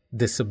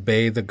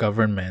disobey the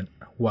government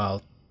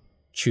while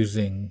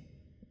choosing,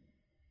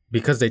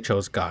 because they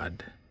chose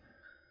God,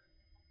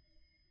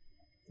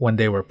 when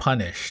they were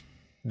punished,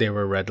 they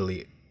were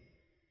readily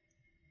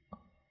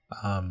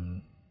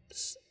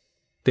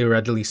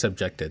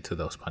subjected to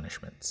those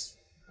punishments.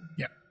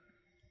 Yeah.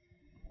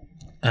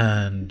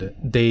 And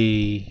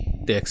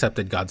they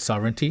accepted God's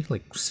sovereignty.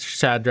 Like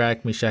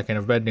Shadrach, Meshach, and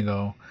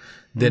Abednego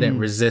didn't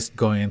resist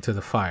going into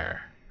the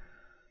fire.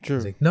 True.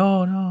 It's like,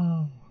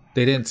 no.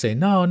 They didn't say,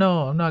 no,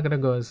 I'm not going to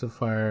go into the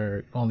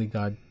fire.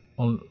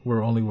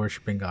 We're only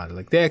worshiping God.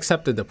 Like, they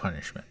accepted the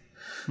punishment.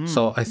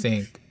 So I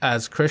think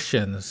as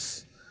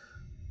Christians,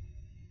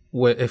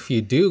 if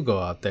you do go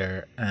out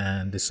there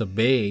and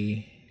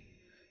disobey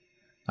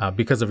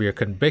because of your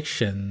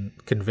convictions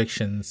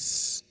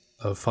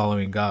of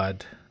following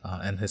God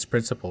and His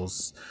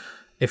principles,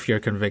 if you're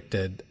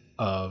convicted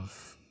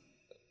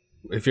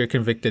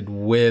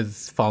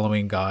with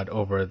following God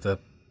over the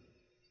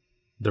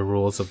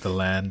rules of the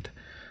land,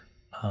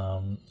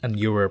 and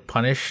you were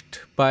punished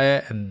by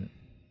it and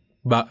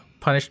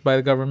punished by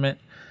the government,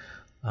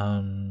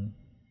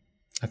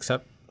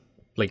 accept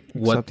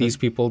what these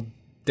people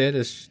did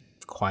is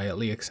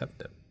quietly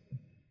accept it.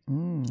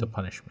 The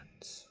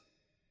punishments.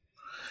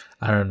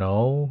 I don't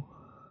know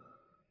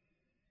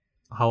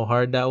how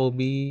hard that will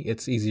be.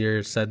 It's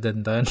easier said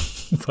than done.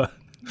 But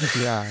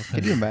yeah,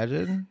 can you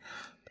imagine?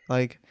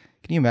 Like,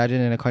 can you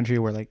imagine in a country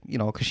where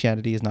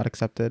Christianity is not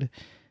accepted?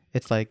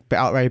 It's like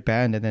outright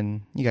banned, and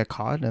then you get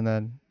caught, and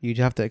then you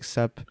have to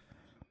accept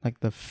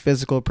like the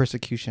physical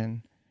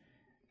persecution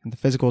and the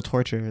physical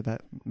torture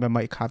that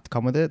might have to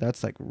come with it.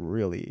 That's like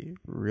really,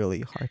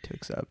 really hard to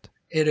accept.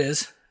 It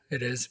is.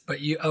 But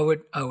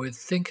I would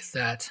think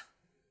that,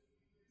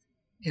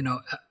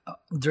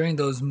 during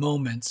those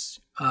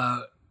moments,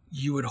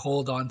 you would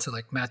hold on to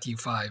like Matthew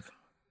 5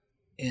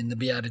 in the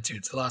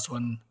Beatitudes. The last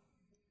one,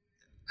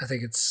 I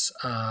think it's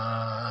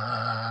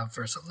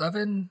verse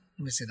 11.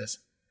 Let me see this.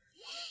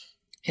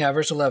 Yeah,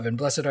 verse 11.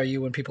 Blessed are you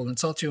when people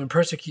insult you and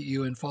persecute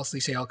you and falsely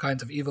say all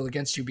kinds of evil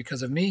against you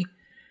because of me.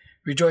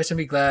 Rejoice and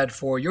be glad,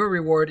 for your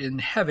reward in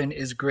heaven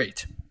is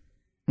great.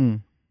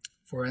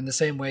 For in the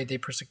same way they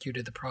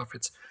persecuted the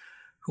prophets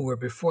who were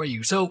before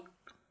you. So,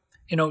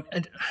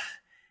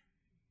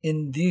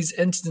 in these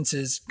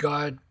instances,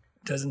 God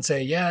doesn't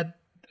say,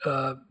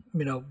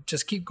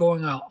 just keep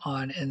going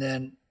on, and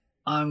then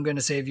I'm going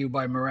to save you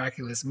by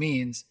miraculous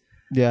means.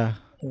 Yeah.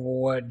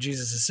 What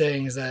Jesus is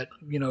saying is that,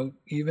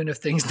 even if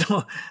things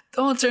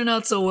don't turn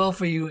out so well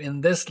for you in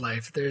this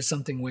life, there's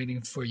something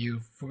waiting for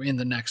you in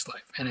the next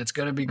life, and it's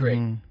going to be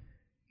great.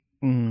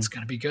 It's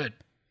going to be good.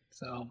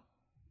 So,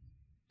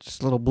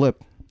 just a little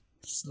blip.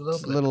 Just a little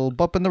blip. A little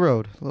bump in the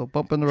road. A little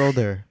bump in the road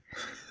there.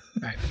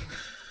 Right.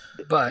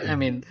 But I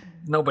mean,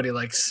 nobody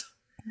likes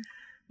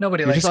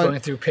going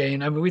through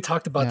pain. I mean, we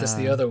talked about this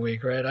the other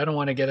week, right? I don't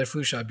want to get a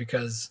flu shot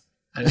because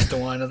I just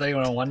don't want to.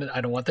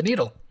 I don't want the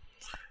needle,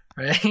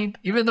 right?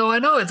 Even though I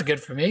know it's good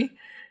for me,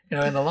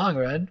 in the long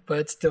run.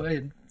 But still,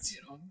 and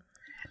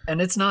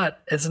it's not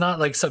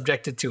like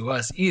subjected to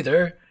us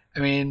either. I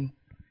mean,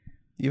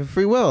 you have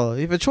free will.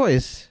 You have a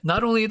choice.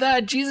 Not only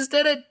that, Jesus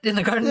did it in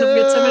the Garden of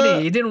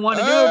Gethsemane. He didn't want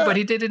to do it, but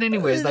he did it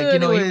anyways.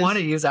 Like,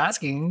 he was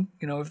asking,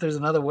 if there's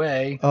another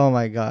way. Oh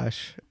my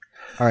gosh.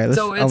 All right.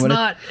 So I'm going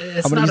to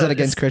use that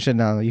against Christian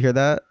now. You hear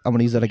that? I'm going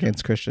to use that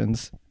against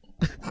Christians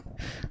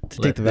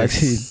to take the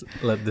vaccine.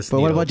 Let this.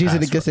 But what about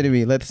Jesus and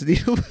Gethsemane? Let this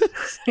needle.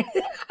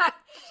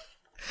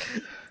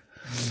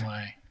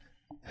 Why?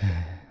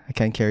 I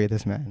can't carry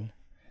this, man.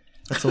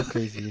 That's so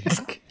crazy.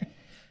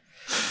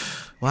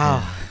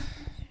 Wow.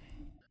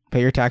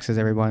 Pay your taxes,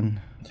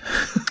 everyone.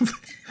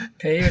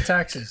 Pay your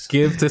taxes.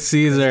 Give to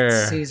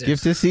Caesar.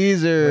 Give to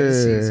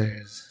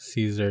Caesar.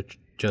 Caesar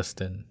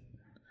Justin.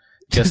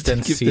 Justin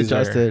Give Caesar. to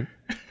Justin.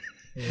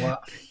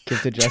 What?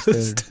 Give to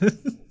Justin.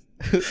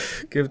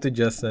 Give to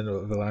Justin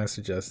what belongs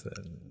to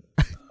Justin.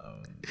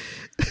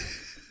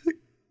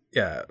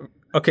 Yeah.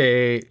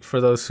 Okay. For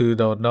those who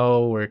don't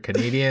know, we're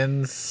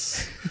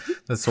Canadians.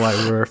 That's why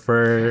we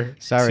refer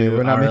Sorry, to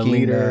we're not our making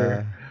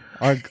leader.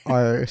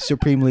 Our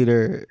supreme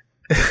leader,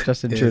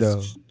 Justin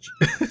Trudeau.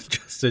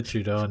 Justin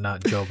Trudeau,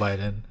 not Joe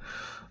Biden.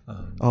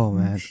 Oh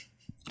man,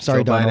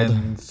 sorry, Donald.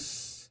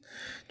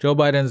 Joe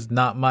Biden's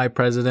not my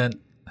president.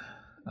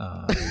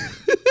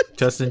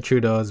 Justin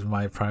Trudeau is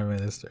my prime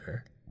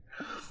minister.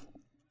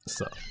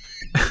 So,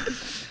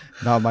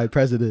 not my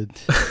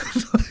president.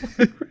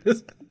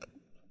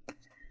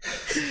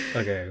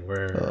 Okay,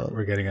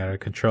 we're getting out of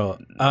control.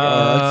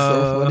 That's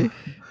so funny.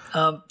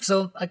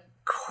 So a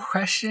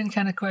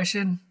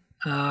question.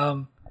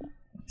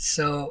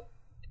 So,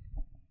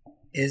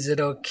 is it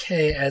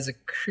okay as a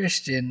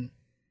Christian,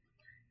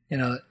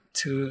 to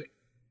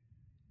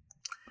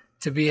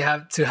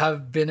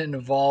have been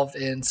involved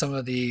in some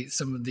of the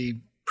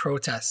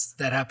protests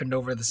that happened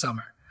over the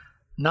summer?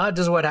 Not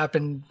just what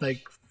happened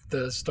like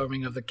the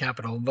storming of the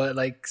Capitol, but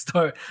like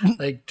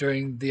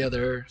during the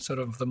other sort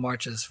of the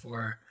marches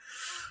for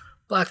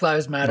Black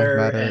Lives Matter,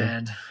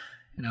 and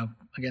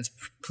against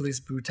police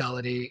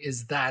brutality.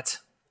 Is that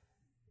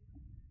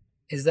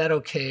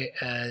okay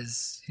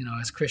as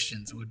as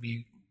Christians? Would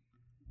we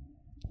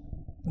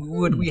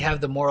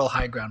have the moral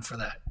high ground for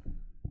that?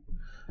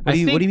 What do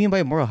you mean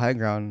by moral high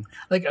ground?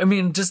 Like, I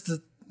mean, just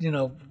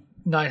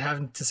not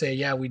having to say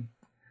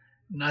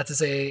not to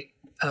say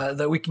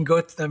that we can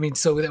go.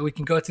 So that we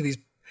can go to these,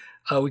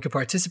 we could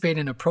participate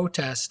in a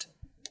protest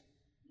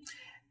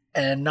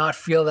and not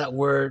feel that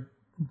we're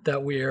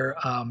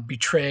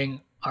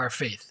betraying our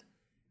faith.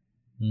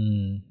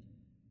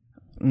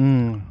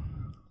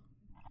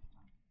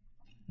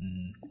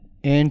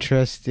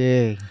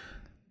 Interesting.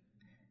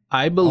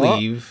 I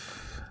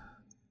believe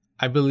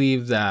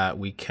that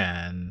we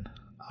can.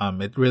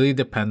 It really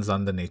depends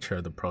on the nature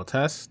of the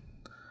protest.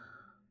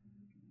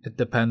 It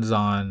depends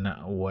on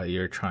what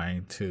you're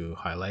trying to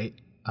highlight.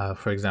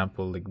 For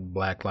example, like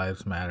Black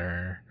Lives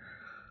Matter.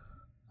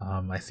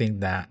 I think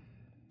that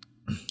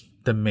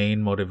the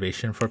main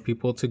motivation for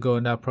people to go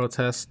in that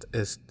protest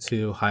is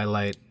to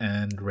highlight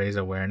and raise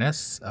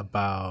awareness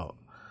about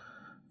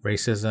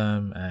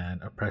racism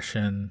and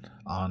oppression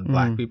on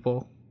Black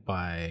people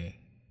by,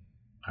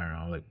 I don't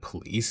know, like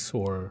police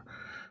or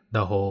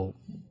the whole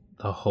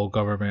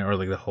government or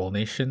like the whole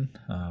nation.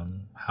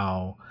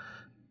 How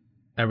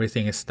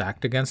everything is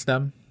stacked against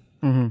them,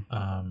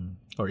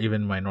 or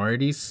even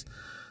minorities.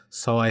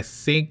 So I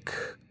think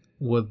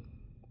with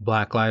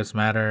Black Lives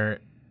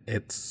Matter,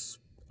 it's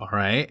all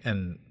right,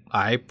 and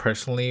I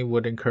personally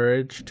would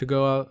encourage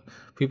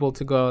people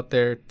to go out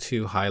there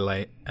to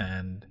highlight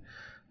and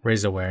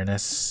raise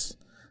awareness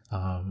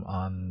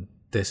on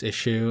this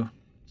issue,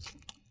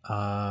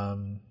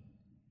 and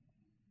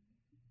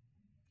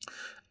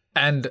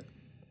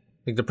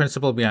like the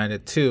principle behind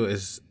it too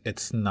is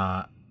it's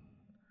not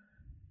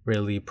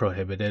really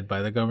prohibited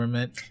by the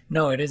government.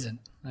 No, it isn't.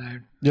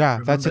 Yeah,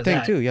 that's the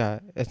thing too. Yeah,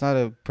 it's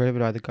not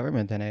prohibited by the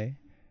government, then, eh?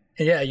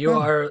 Yeah,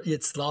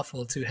 it's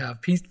lawful to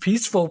have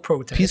peaceful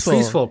protest.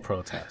 Peaceful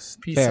protest.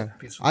 Fair.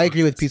 I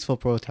agree with peaceful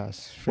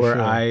protests. Where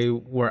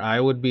I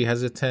would be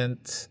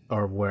hesitant,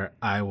 or where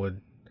I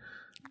would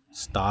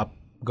stop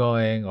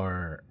going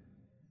or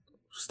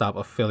stop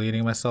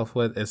affiliating myself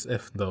with, is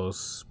if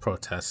those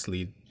protests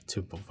lead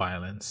to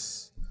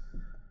violence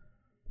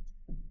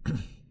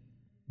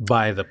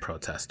by the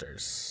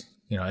protesters.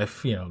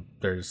 If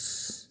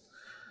there's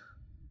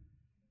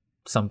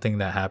something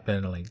that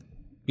happened, like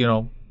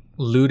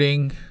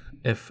looting,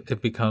 if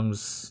it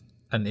becomes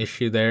an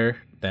issue there,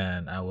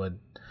 then I would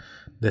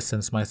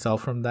distance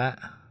myself from that.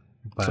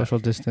 But, social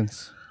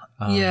distance.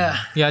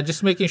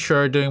 Just making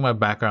sure, doing my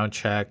background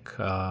check,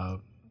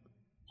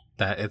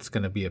 that it's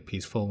gonna be a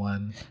peaceful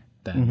one.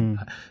 Then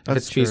if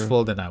it's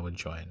peaceful, then I would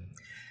join.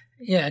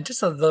 Yeah,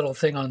 just a little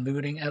thing on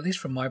looting, at least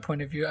from my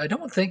point of view, I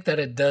don't think that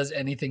it does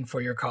anything for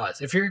your cause.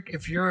 If you're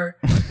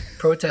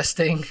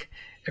protesting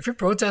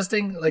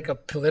like a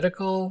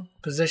political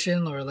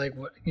position, or like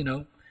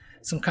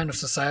some kind of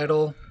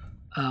societal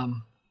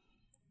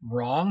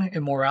wrong,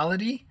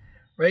 immorality,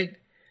 right?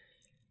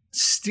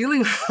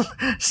 Stealing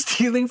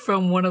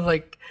from one of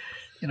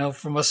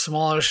from a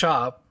smaller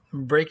shop,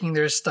 breaking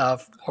their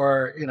stuff,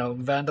 or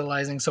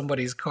vandalizing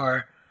somebody's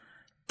car,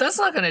 that's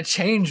not going to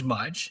change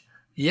much.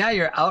 Yeah,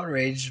 you're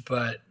outraged,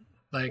 but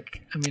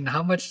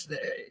how much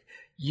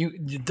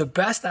the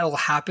best that will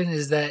happen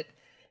is that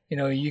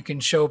you can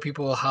show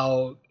people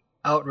how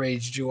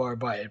outraged you are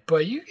by it.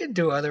 But you can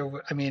do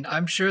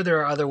I'm sure there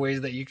are other ways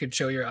that you could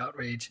show your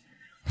outrage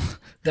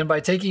than by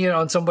taking it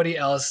on somebody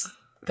else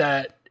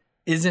that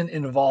isn't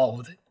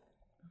involved,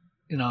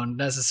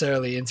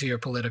 necessarily into your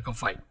political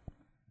fight.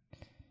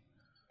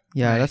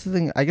 Yeah, right? That's the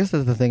thing. I guess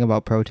that's the thing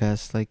about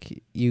protests.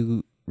 Like,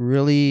 you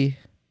really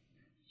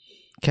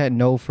can't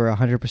know for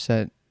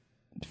 100%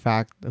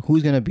 fact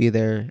who's going to be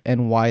there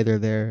and why they're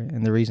there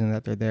and the reason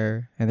that they're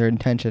there and their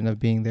intention of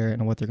being there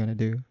and what they're going to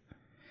do.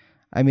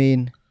 I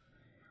mean,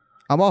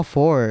 I'm all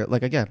for,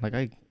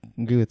 I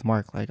agree with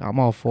Mark. I'm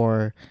all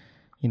for,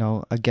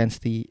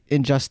 against the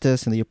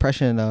injustice and the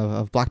oppression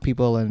of Black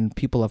people and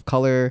people of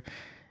color.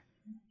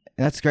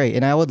 And that's great.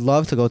 And I would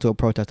love to go to a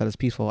protest that is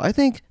peaceful. I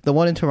think the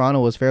one in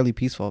Toronto was fairly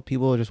peaceful.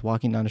 People were just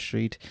walking down the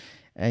street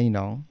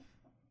and,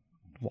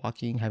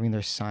 walking, having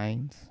their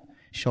signs,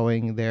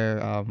 showing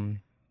their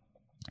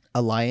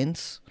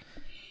alliance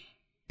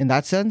in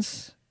that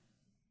sense.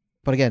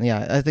 But again,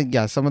 yeah, I think,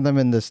 some of them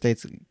in the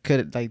States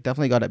could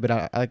definitely got a bit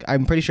out.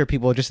 I'm pretty sure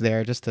people were just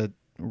there just to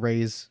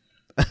raise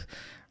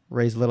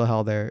little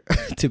hell there,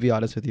 to be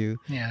honest with you.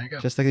 Yeah, there you go.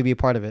 Just to be a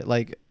part of it,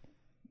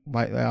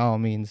 by all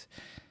means.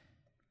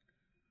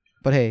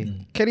 But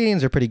hey,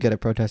 Canadians are pretty good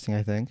at protesting,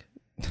 I think.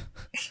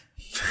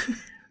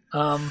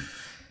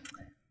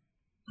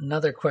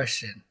 Another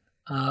question.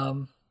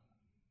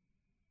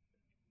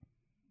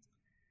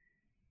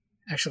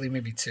 Actually,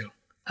 maybe two.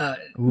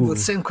 Well,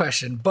 same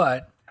question,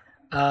 but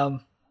do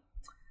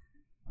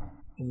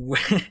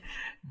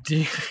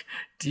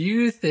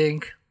you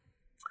think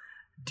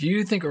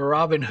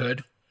Robin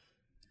Hood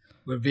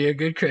would be a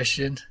good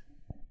Christian,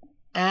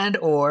 and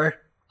or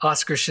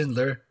Oscar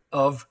Schindler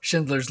of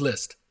Schindler's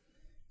List?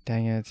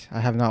 Dang it. I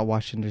have not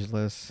watched Schindler's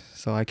List,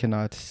 so I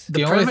cannot.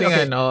 The only thing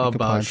I know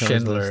about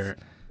Schindler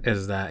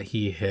is that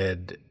he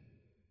hid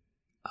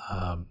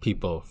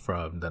people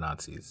from the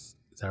Nazis.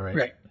 Is that right?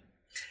 Right.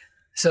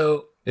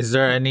 So, is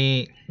there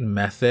any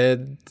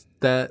method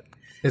that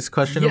is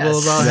questionable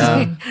about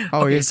him?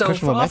 Oh, okay, so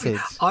questionable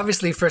methods.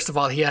 Obviously, first of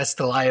all, he has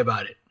to lie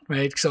about it,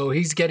 right? So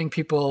he's getting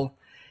people,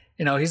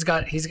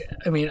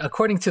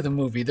 according to the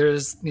movie,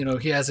 there's,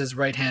 he has his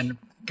right-hand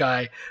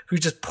guy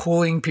who's just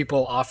pulling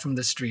people off from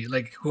the street,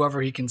 like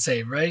whoever he can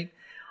save, right?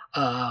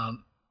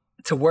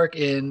 To work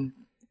in,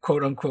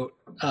 quote unquote,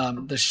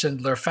 the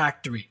Schindler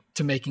factory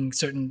to making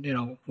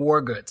certain,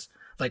 war goods,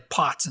 like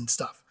pots and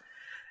stuff.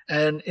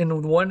 And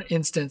in one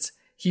instance,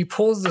 he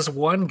pulls this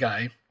one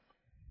guy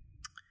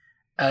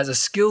as a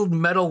skilled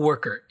metal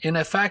worker in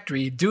a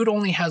factory. Dude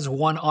only has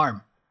one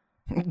arm.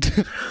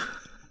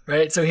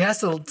 Right? So he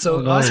has to,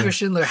 Oscar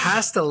Schindler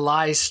has to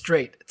lie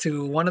straight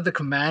to one of the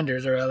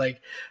commanders, or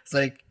he's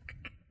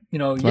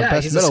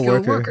a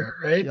skilled worker,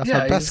 right? That's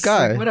my best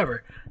guy. Like,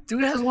 whatever.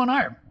 Dude has one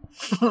arm.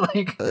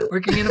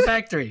 Working in a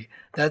factory.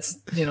 That's,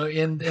 in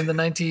the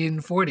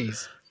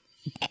 1940s.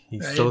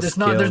 Right? There's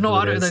not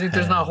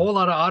a whole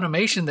lot of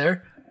automation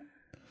there.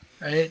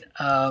 Right?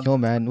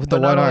 Man, with the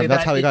one arm,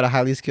 that's how he got a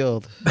highly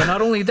skilled. But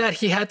not only that,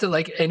 he had to,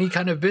 any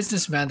kind of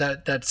businessman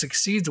that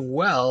succeeds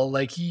well,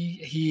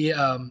 he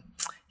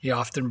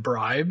often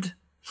bribed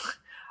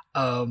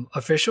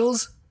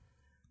officials,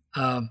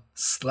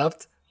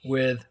 slept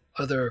with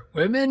other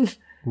women.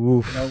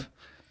 Oof.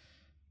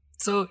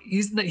 So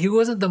he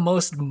wasn't the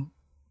most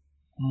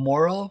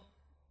moral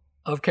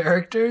of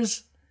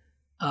characters,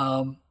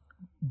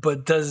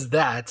 but does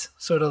that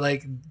sort of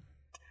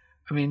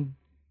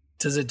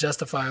does it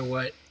justify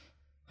what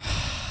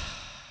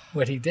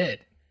he did?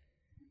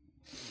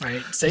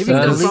 Right, saving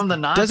them from the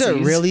Nazis. Does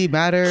it really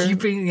matter?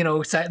 Keeping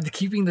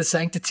the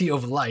sanctity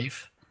of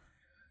life.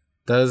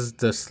 Does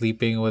the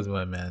sleeping with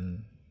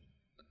women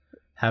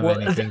have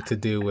anything to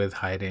do with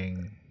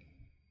hiding?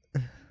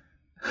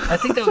 I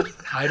think that was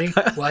hiding.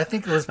 Well, I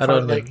think it was part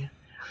of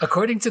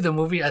according to the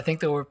movie, I think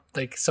there were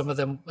some of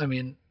them. I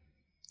mean,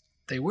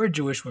 they were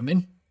Jewish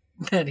women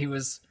that he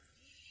was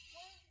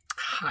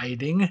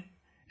hiding,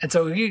 and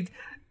so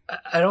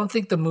I don't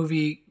think the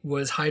movie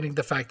was hiding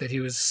the fact that he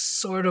was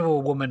sort of a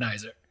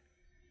womanizer,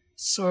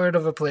 sort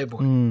of a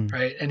playboy,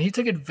 right? And he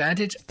took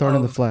advantage thorn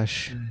in the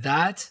flesh.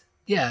 That,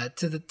 yeah,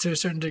 to a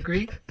certain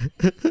degree,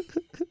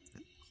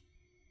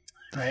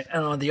 right?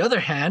 And on the other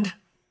hand,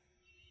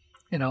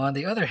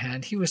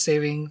 he was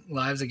saving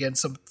lives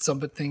against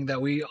something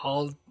that we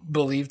all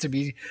believe to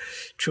be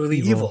truly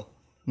evil.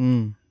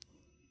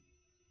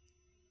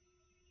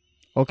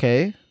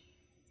 Okay.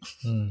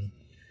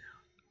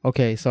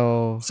 Okay,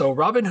 so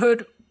Robin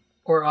Hood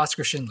or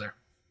Oscar Schindler,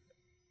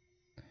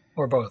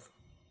 or both,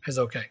 is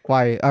okay.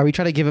 Why are we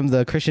trying to give him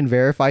the Christian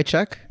Verify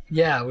check?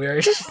 Yeah, we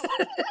are.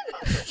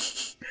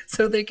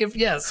 so they can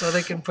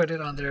put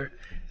it on their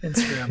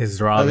Instagram.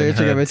 His Robin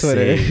Hood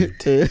Twitter.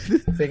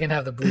 They can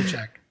have the blue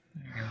check.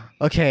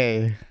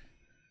 Okay.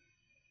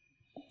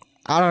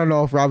 I don't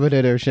know if Robin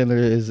Hood or Schindler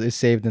is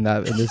saved in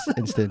this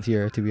instance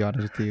here, to be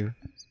honest with you.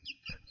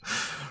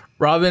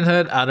 Robin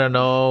Hood, I don't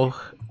know.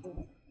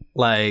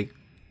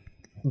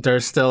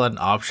 There's still an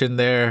option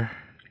there.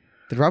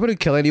 Did Robin Hood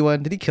kill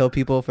anyone? Did he kill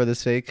people for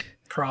this fake?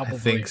 Probably. I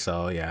think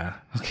so, yeah.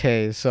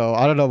 Okay, so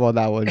I don't know about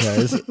that one,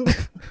 guys.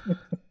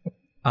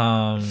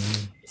 I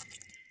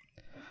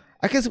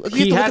guess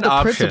we have to look at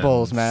the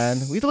principles, man.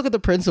 We have to look at the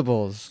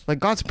principles,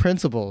 God's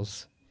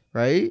principles,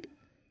 right?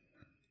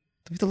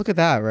 We have to look at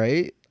that,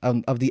 right?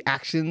 Of the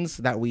actions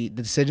the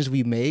decisions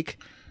we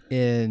make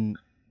in,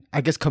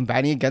 I guess,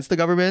 combating against the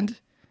government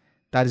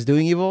that is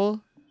doing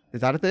evil.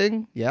 Is that a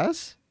thing?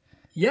 Yes.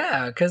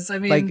 Yeah, because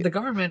the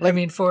government.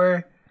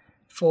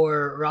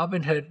 For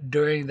Robin Hood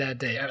during that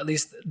day, or at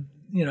least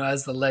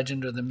as the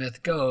legend or the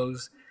myth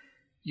goes,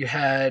 you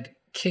had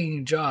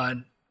King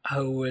John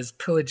who was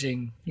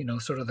pillaging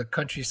sort of the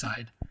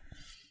countryside.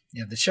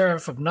 You know, the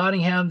sheriff of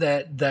Nottingham,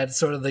 that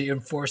sort of the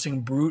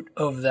enforcing brute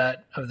of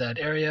that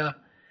area,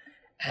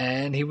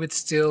 and he would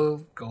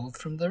steal gold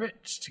from the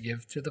rich to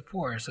give to the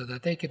poor so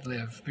that they could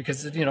live.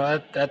 Because at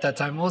that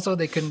time also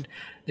they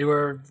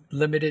were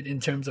limited in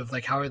terms of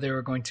how they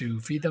were going to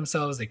feed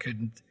themselves. They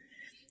couldn't.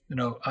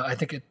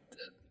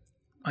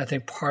 I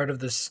think part of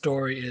the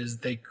story is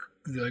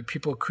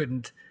people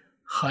couldn't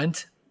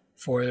hunt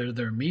for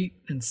their meat,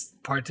 and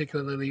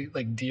particularly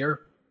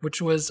deer,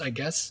 which was I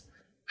guess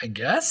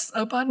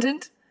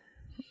abundant.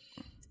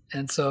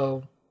 And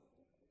so,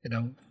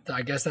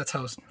 I guess that's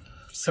how.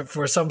 So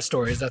for some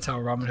stories, that's how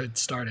Robin Hood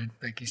started.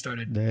 He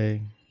started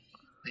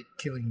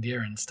killing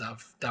deer and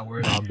stuff that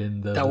were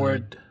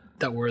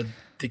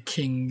the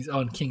kings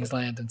on King's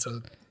land, and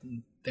so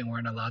they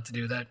weren't allowed to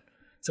do that.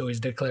 So he's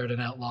declared an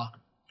outlaw.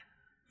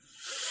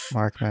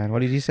 Mark, man, what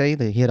did you say?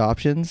 That he had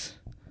options?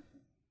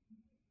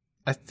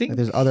 I think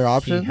There's other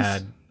options? He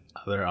had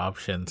other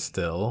options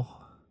still.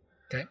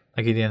 Okay.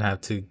 Like he didn't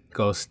have to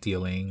go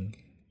stealing.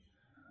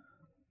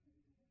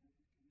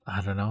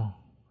 I don't know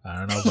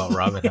about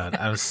Robin Hood.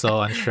 I'm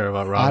so unsure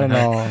about Robin Hood.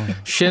 I don't know.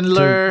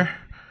 Schindler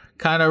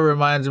kind of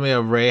reminds me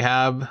of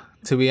Rahab,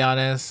 to be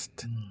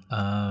honest.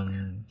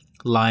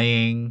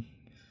 Lying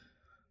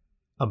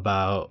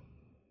about,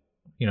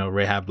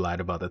 Rahab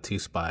lied about the 2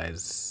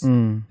 spies.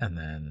 And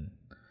then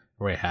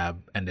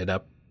Rahab ended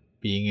up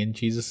being in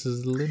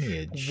Jesus's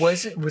lineage.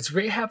 Was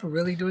Rahab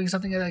really doing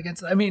something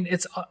against?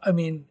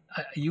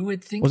 You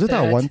would think. Was it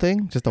that one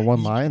thing? Just the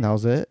one lie, and that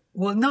was it?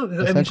 Well, no.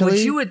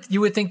 Essentially?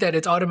 You would think that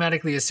it's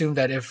automatically assumed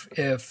that if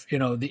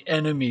the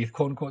enemy,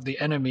 quote unquote, the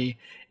enemy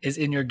is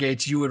in your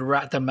gates, you would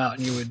rat them out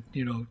and you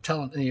would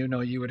tell them,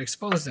 you would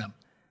expose them.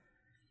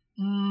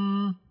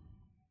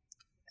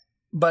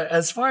 But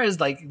as far as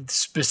like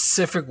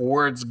specific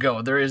words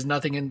go, there's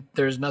nothing in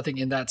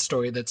that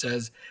story that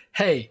says,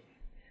 "Hey,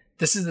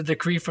 this is the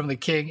decree from the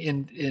king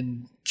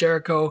in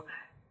Jericho.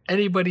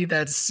 Anybody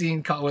that's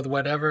seen caught with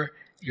whatever,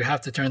 you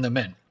have to turn them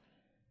in."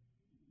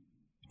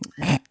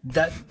 I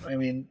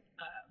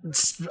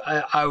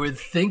would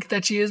think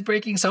that she is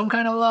breaking some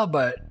kind of law,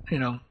 but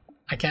I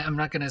can't. I'm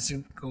not going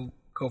to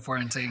go far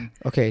and saying.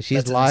 Okay,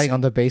 she's lying on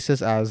the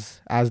basis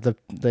as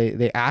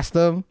they asked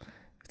them.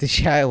 Did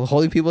she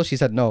holding people? She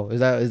said no. Is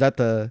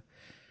that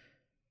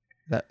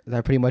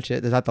pretty much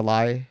it? Is that the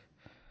lie?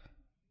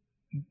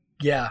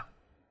 Yeah.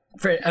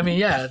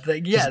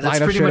 That's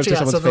pretty much it.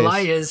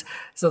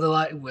 So the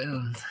lie.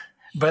 Well,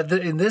 but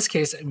in this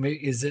case,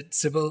 is it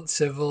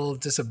civil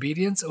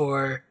disobedience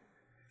or?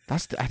 I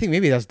think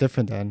maybe that's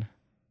different then.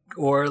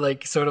 Or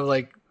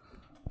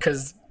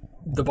because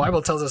the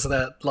Bible tells us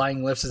that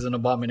lying lips is an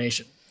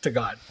abomination to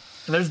God.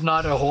 And there's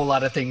not a whole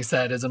lot of things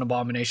that is an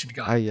abomination to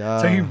God.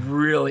 So he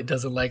really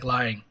doesn't like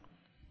lying.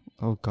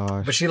 Oh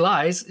gosh. But she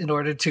lies in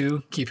order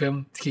to keep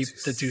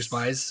the 2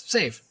 spies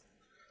safe.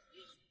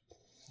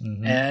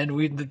 Mm-hmm. And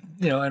we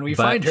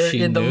find her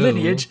in the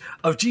lineage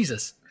of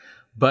Jesus.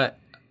 But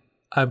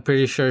I'm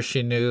pretty sure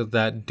she knew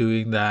that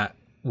doing that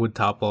would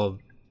topple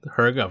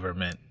her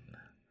government.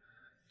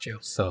 True.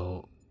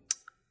 So,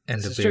 in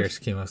the bigger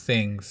scheme of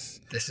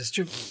things, this is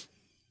true.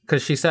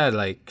 Because she said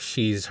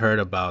she's heard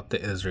about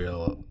the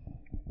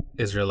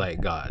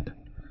Israelite God.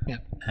 Yeah.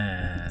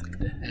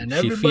 And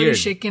everybody's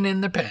shaking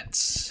in their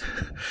pants.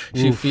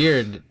 She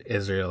feared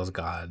Israel's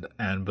God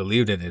and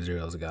believed in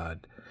Israel's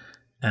God.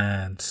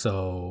 And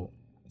so,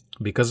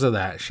 because of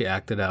that, she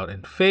acted out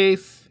in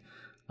faith.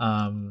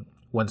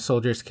 When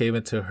soldiers came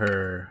into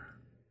her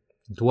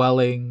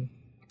dwelling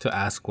to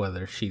ask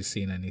whether she's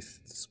seen any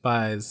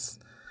spies,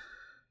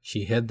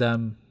 she hid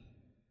them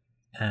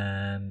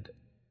and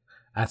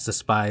asked the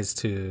spies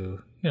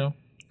to,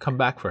 come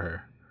back for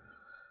her.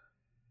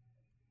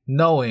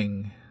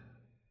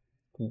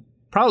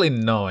 Probably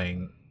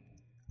knowing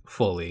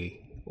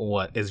fully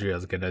what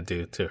Israel's gonna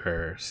do to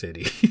her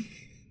city.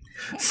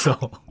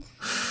 So,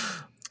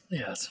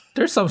 yes,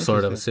 there's some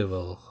sort of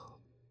civil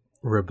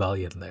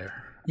rebellion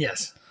there.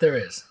 Yes, there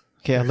is.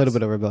 Okay, a little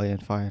bit of rebellion,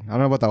 fine. I don't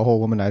know about that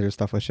whole womanizer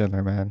stuff with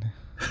Schindler, man.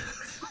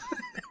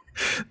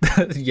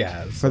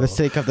 Yeah. For the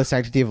sake of the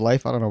sanctity of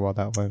life, I don't know about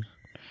that one.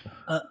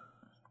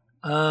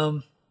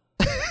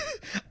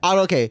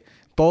 Okay.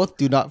 Both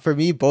do not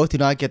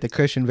get the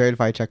Christian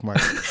verified check mark.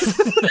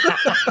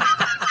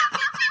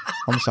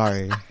 I'm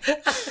sorry.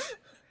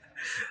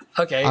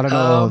 Okay. I don't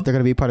know if they're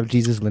gonna be part of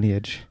Jesus'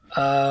 lineage.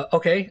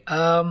 Okay.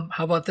 How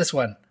about this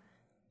one?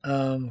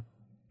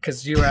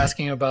 Because you were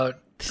asking about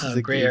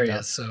gray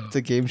areas. So it's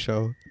a game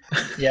show.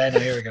 Yeah, I know.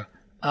 Here we go.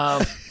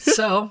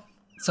 So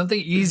something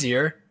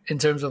easier in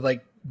terms of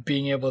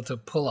being able to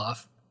pull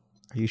off.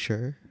 Are you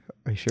sure?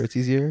 Are you sure it's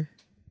easier?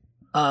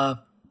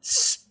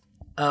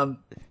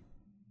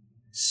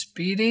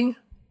 Speeding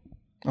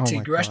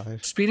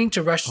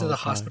to rush to the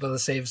hospital to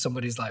save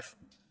somebody's life.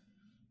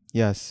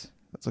 Yes,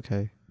 that's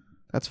okay.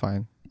 That's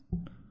fine.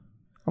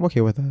 I'm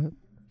okay with that.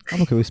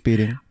 I'm okay with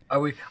speeding.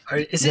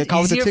 Is it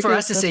easier for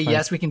us to say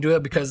yes, we can do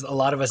it because a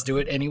lot of us do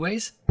it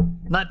anyways?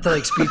 Not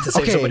to speed to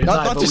save somebody's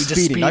life, but we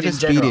just speed in general.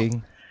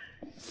 Speeding.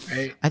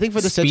 Right? I think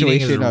for the speeding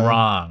situation, is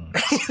wrong.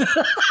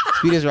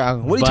 Speed is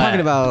wrong. What are you talking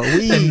about?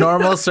 In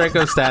normal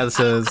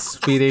circumstances,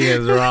 speeding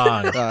is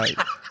wrong.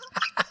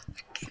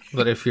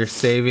 But if you're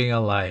saving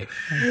a life,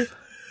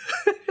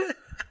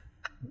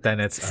 then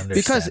it's understandable.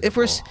 Because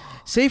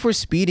if we're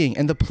speeding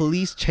and the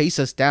police chase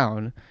us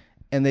down,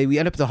 and we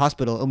end up at the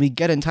hospital and we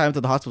get in time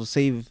to the hospital to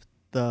save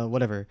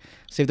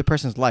the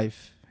person's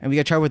life, and we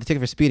get charged with a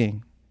ticket for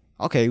speeding.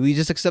 Okay, we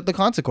just accept the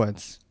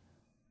consequence.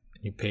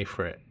 You pay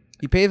for it.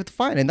 You pay the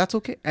fine, and that's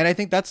okay. And I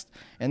think that's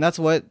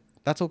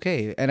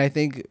okay. And I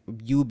think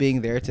you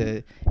being there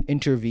to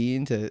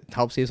intervene to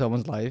help save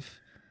someone's life,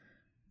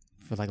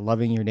 for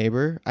loving your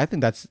neighbor, I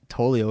think that's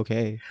totally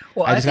okay.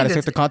 Well, I just gotta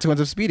accept the consequence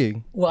of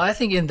speeding. Well, I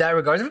think in that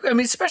regard,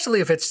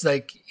 especially if it's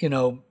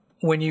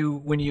when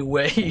you weigh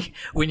a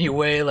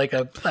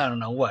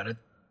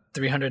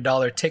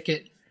 $300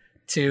 ticket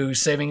to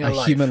saving a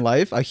life. Human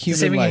life, a human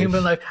saving life. a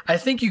human life. I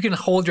think you can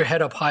hold your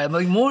head up high.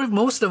 Like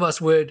most of us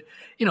would,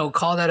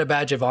 call that a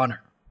badge of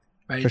honor,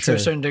 right? For To a sure.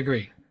 certain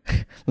degree.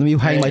 Let me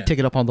hang my Yeah.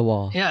 ticket up on the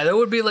wall. Yeah, that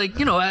would be like,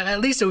 at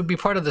least it would be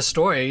part of the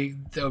story.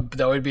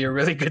 That would be a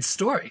really good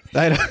story,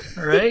 I know.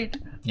 right?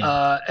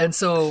 And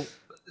so,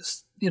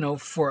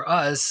 for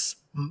us,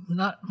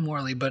 not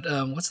morally, but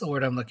what's the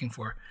word I'm looking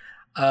for?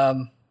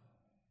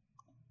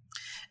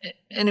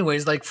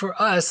 Anyways, like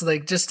for us,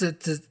 like just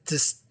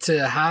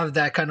to have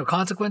that kind of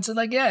consequence, and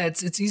like, yeah,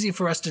 it's easy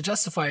for us to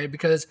justify it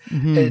because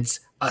it's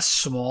a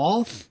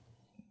small,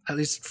 at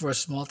least for a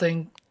small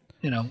thing,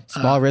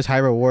 Small risk, high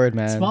reward,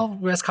 man. small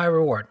risk, high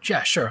reward.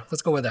 Yeah, sure.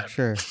 Let's go with that.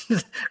 Sure.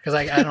 Because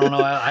I don't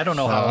know. I don't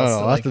know how I don't else. know.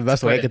 To, That's like, the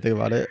best to way I put can it, think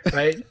about it.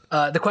 right?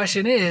 The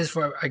question is,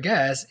 for I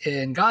guess,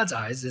 in God's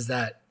eyes, is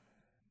that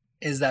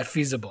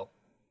feasible?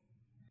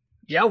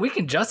 Yeah, we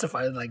can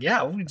justify it. Like,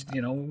 yeah, we did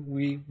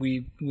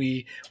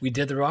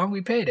the wrong.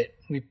 We paid it.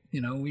 We.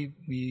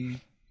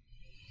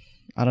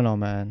 I don't know,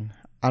 man.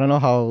 I don't know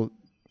how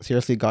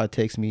seriously God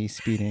takes me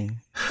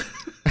speeding.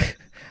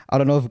 I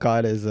don't know if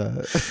God is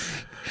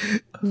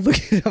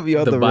looking at me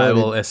on the The road.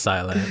 Bible is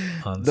silent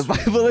on The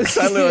speeding. Bible is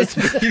silent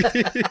on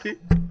speeding.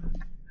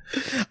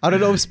 I don't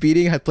know if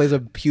speeding plays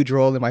a huge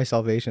role in my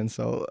salvation.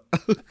 So,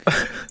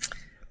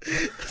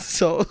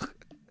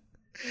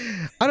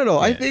 I don't know.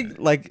 I think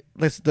like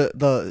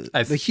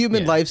the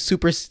human life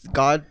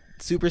God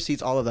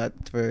supersedes all of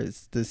that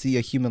to see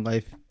a human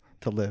life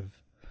to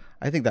live.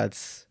 I think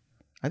that's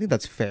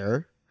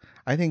fair.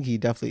 I think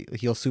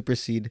he'll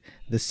supersede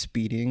the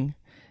speeding.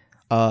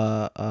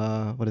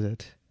 What is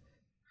it?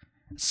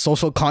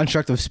 Social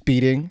construct of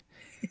speeding.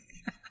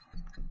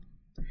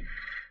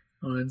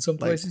 Well, in some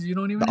places, you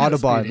don't even The have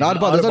Autobahn. speeding. The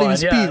Autobahn. There's not even yeah,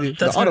 speeding. The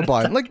that's what-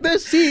 Autobahn. Like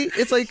this. See,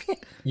 it's like.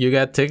 You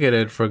got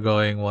ticketed for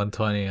going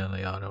 120 on the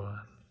Autobahn.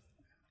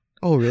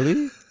 Oh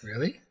really?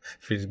 Really?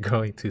 If you're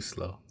going too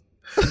slow.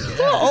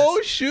 Oh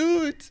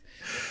shoot!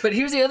 But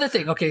here's the other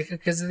thing, okay?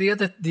 Because the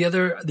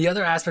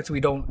other aspects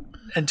we don't,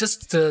 and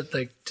just to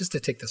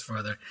take this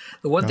further,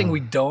 the one thing we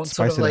don't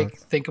sort of spice it like up.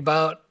 think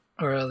about,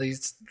 or at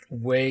least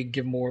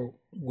give more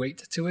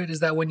weight to it, is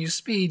that when you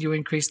speed, you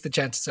increase the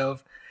chances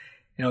of,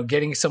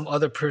 getting some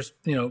other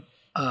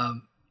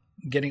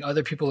getting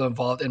other people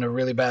involved in a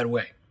really bad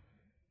way,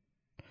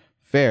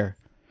 Fair.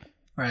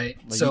 right?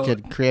 Like you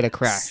could create a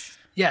crash.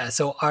 Yeah.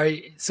 So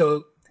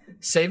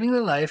saving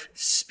the life,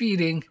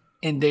 speeding,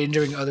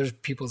 endangering other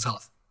people's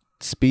health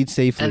Speed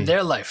safely. and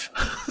their life.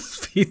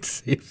 Speed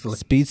safely.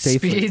 Speed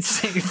safely. Speed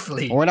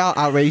safely. We're not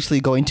outrageously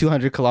going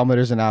 200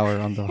 kilometers an hour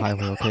on the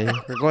highway, okay?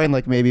 We're going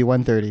like maybe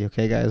 130,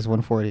 okay, guys?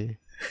 140.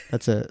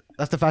 That's it.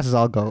 That's the fastest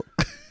I'll go.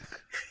 I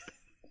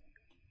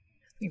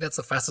think that's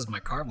the fastest my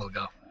car will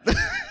go.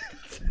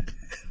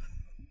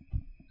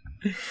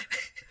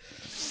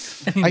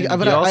 But You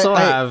also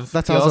have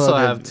that's you also also a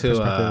good have to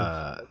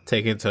perspective.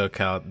 take into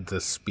account the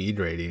speed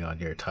rating on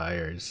your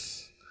tires.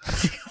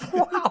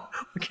 Wow,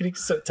 we're getting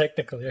so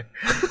technical here.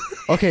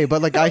 Okay,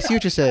 but like I see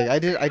what you're saying. I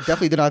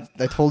definitely did not.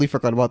 I totally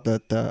forgot about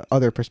the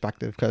other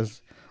perspective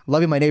because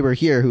loving my neighbor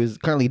here who is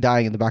currently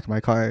dying in the back of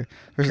my car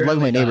versus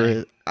loving my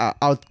neighbor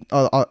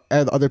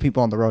other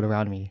people on the road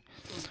around me,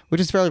 which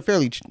is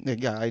fairly.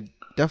 Yeah, I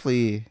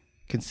definitely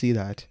can see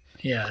that.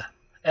 Yeah,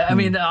 I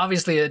mean,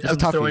 obviously, I'm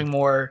toughie. throwing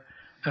more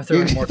You're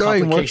throwing more-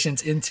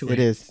 complications into it. It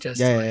is.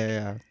 just Yeah,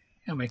 to,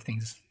 yeah. make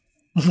things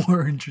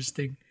more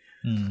interesting.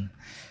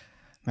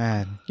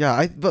 Man,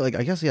 yeah. But like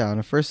I guess on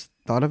the first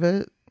thought of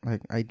it,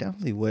 like I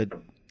definitely would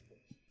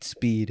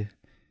speed,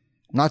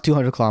 not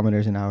 200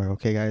 kilometers an hour.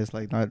 Okay, guys,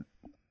 like not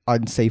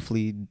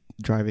unsafely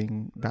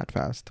driving that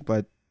fast,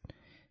 but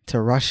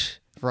to rush,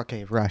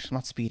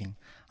 not speeding.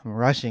 I'm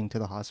rushing to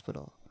the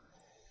hospital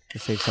to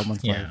save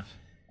someone's life.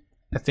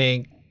 I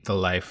think the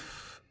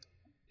life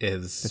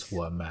is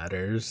what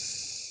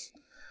matters.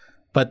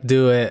 But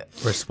do it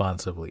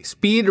responsibly.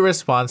 Speed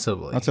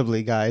responsibly.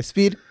 Responsibly, guys.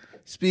 Speed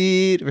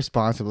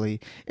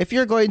responsibly. If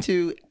you're going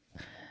to,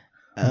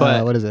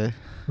 But what is it?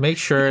 Make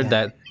sure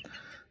that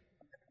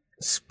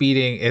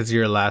speeding is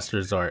your last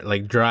resort.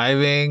 Like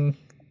driving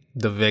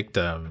the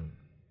victim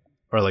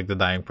or like the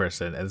dying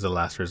person is the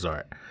last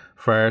resort.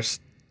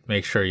 First,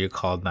 make sure you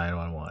call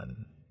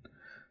 911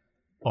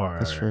 or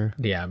That's true.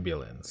 the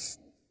ambulance.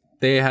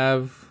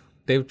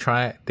 They've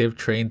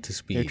trained to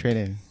speed. You're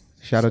training.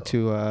 Shout out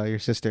to your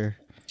sister.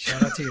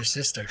 Shout out to your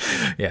sister.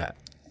 Yeah.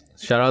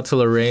 Shout out to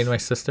Lorraine, my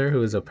sister,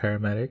 who is a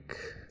paramedic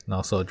and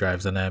also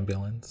drives an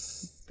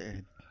ambulance.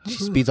 She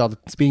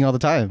speeding all the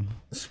time.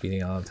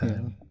 Speeding all the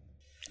time.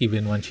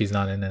 Even when she's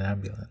not in an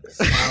ambulance.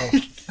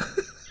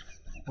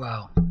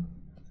 Wow.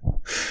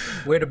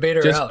 Way to bait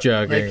her Just out.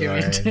 joking,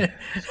 Like, Lauren.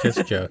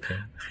 Just joking.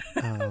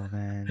 Oh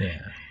man.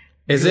 Yeah.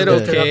 Is it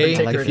lift her up and okay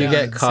take her if you down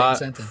get in the same caught?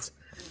 sentence.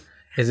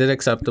 Is it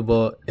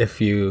acceptable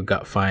if you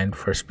got fined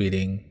for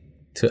speeding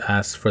to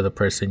ask for the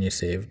person you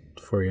saved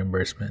for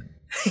reimbursement?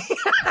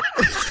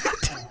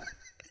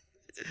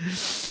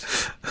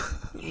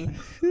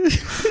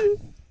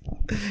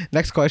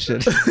 Next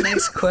question.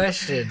 Next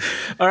question.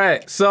 All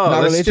right, so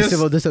Not let's related to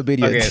civil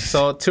disobedience. Okay,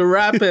 so to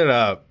wrap it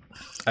up,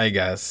 I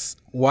guess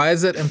why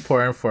is it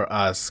important for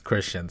us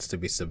Christians to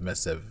be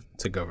submissive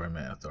to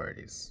government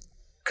authorities?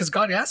 Because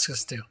God asks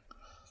us to.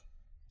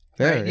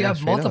 Fair, Right? You have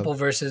straight multiple up.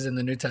 verses in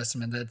the New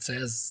Testament that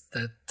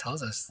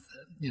tells us,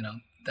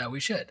 that we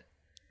should.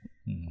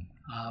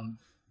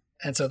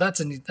 And so that's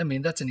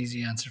an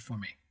easy answer for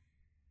me.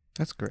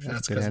 That's great. That's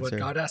That's a good because what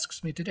answer. God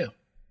asks me to do.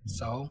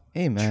 So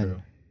Amen.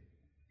 True.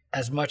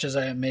 as much as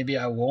I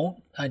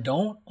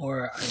don't,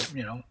 or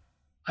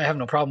I have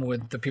no problem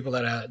with the people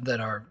that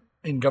are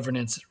in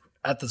governance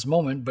at this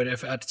moment. But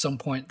if at some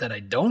point that I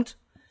don't,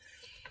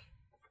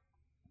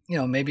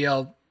 maybe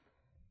might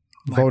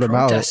Vote him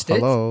out. protest it.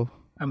 Hello.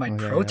 I might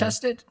Oh, yeah,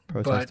 protest it,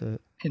 Protest but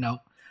it.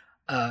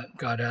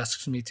 God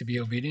asks me to be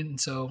obedient, and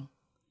so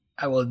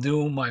I will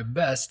do my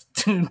best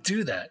to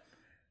do that.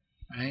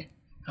 Right?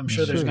 I'm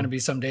sure there's Sure. going to be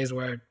some days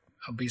where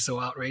I'll be so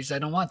outraged I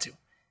don't want to,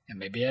 and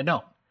maybe I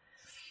don't.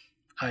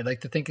 I like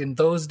to think in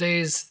those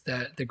days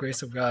that the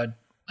grace of God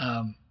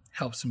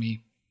helps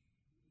me,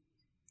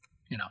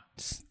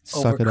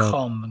 Suck it up.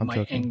 overcome I'm my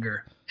joking.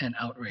 anger and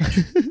outrage.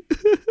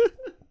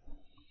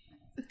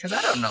 Because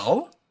I don't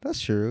know. That's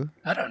true.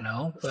 I don't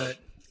know, but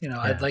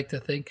I'd like to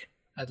think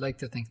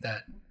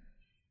that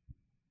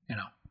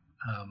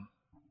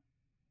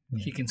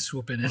he can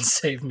swoop in and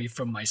save me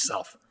from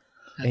myself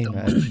at the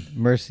moment. Amen.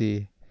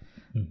 Mercy.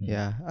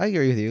 Yeah, I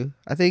agree with you.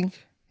 I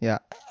think,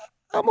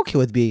 I'm okay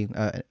with being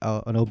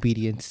an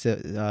obedient,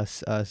 an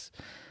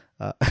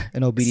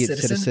obedient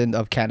citizen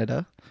of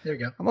Canada. There you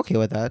go. I'm okay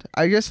with that.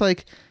 I just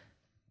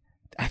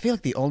I feel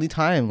like the only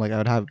time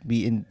I would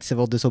be in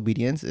civil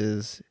disobedience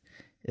is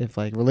if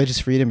religious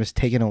freedom is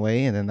taken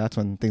away, and then that's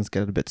when things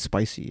get a bit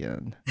spicy.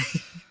 And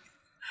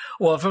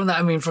Well, from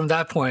that point, from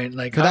that point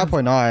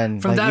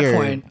on, from that you're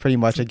point- pretty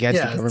much against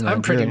yeah, the government.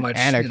 I'm pretty You're an much,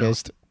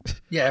 anarchist.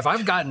 yeah, if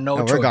I've got no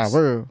No, choice,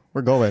 we're gone.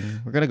 We're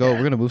going. We're gonna go.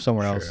 We're gonna move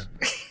somewhere else.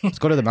 Let's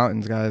go to the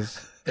mountains, guys.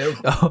 we You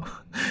should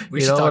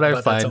know talk what I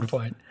about that at some find-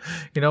 point.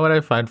 You know what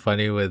I find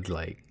funny with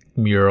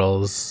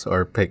murals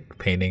or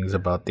paintings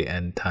about the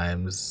end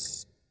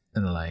times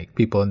and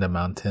people in the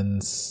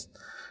mountains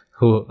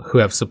who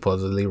have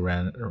supposedly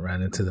ran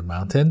into the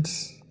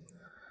mountains?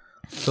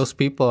 Those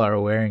people are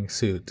wearing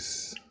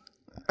suits.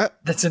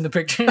 That's in the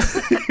picture.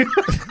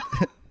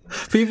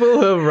 People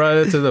who have run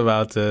into the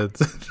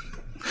mountains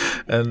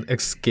and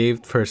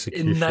escaped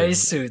persecution. In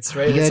nice suits,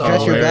 right? You It's gotta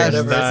dress all your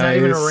whatever. best. It's not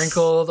even Nice,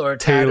 wrinkled or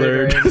tattered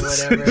or tailored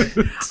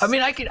whatever. I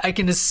mean, I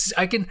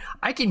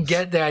can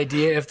get the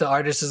idea if the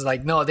artist is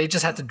no, they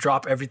just had to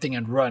drop everything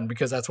and run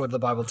because that's what the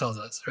Bible tells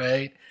us,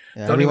 right?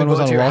 Yeah, Don't even everyone was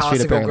go on to your Wall house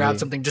Street, to go grab apparently.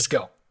 something. Just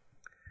go,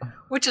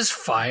 which is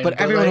fine. But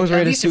everyone was at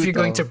wearing a least if suit, you're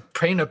going though. to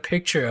paint a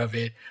picture of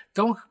it,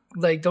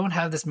 don't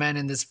have this man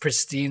in this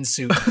pristine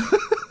suit.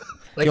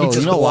 Yo, he just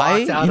you know why?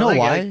 walked out You know of,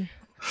 why?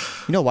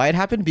 You know why it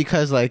happened?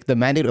 Because the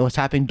mandate was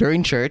happening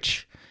during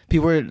church. The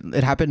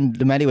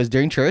mandate was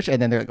during church, and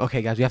then they're like,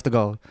 okay, guys, we have to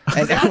go.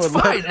 And That's everyone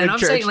left fine, the and I'm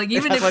church. saying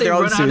even That's if why they they're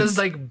all run out suits.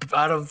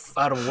 as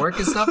out of work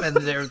and stuff, and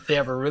they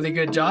have a really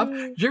good job,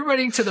 you're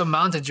running to the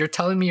mountains. You're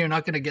telling me you're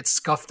not going to get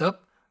scuffed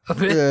up a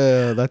bit,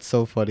 Yeah, that's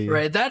so funny.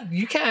 right? That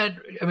you can't.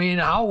 I mean,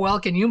 how well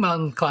can you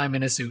mountain climb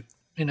in a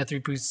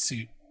 3-piece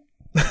suit?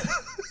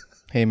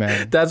 Hey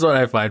man, That's what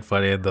I find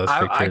funny in those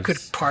pictures. I could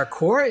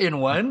parkour in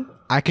one.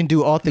 I can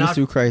do all things Not-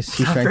 through Christ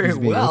who not very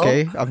strengthens me. well.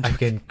 Okay, I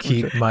can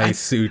keep my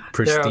suit There,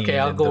 pristine. okay,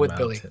 I'll in go the with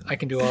Billy. mountain. I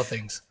can do all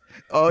things.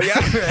 Oh yeah.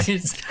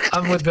 Right?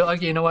 I'm with Billy.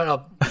 Okay, you know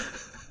what?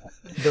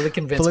 Billy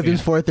convinced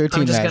Philippians me. 4:13,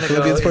 I'm just man. gonna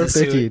Philippians go in a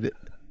suit 4:13.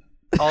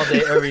 all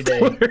day, every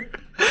day.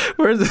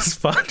 Where's this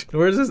spot?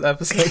 Where's this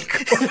episode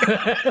going?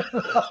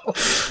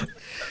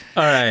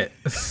 All right.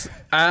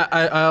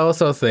 I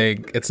also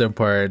think it's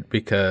important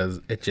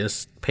because it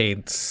just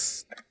paints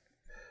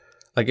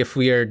if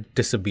we are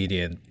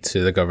disobedient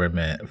to the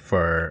government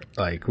for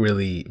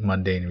really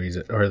mundane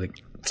reasons or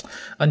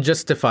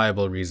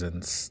unjustifiable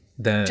reasons,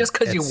 then Just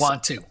because you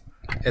want to.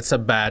 it's a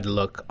bad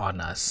look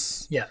on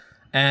us. Yeah.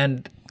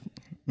 And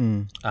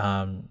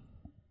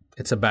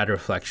it's a bad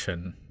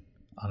reflection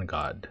on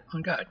God.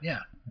 On God,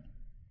 yeah.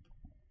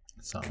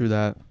 So True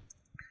that.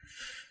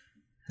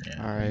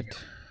 yeah. All right.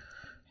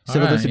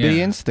 Civil right,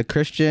 disobedience, the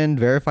Christian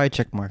verified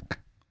checkmark.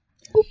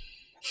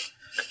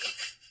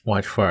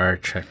 Watch for our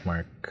check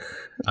mark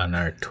on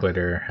our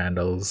Twitter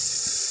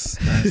handles,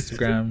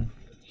 Instagram.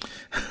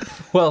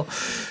 Well,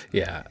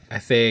 yeah, I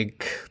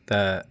think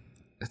that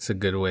it's a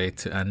good way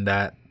to end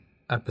that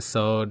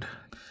episode.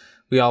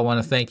 We all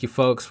want to thank you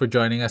folks for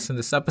joining us in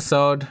this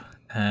episode,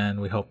 and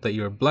we hope that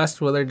you're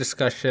blessed with our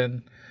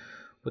discussion.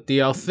 What do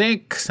y'all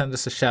think? Send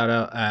us a shout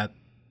out at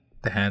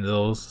the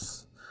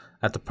handles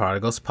at the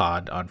Prodigals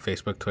Pod on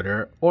Facebook,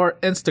 Twitter, or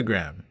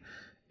Instagram.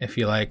 If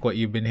you like what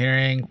you've been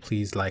hearing,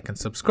 please like and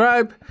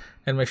subscribe,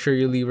 and make sure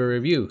you leave a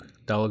review.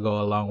 That will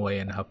go a long way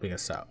in helping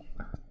us out.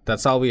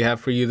 That's all we have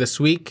for you this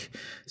week.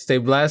 Stay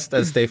blessed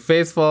and stay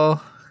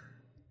faithful.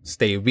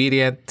 Stay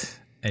obedient,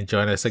 and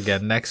join us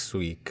again next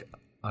week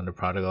on the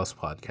Prodigals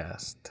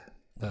Podcast.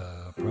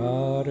 The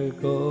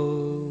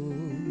prodigal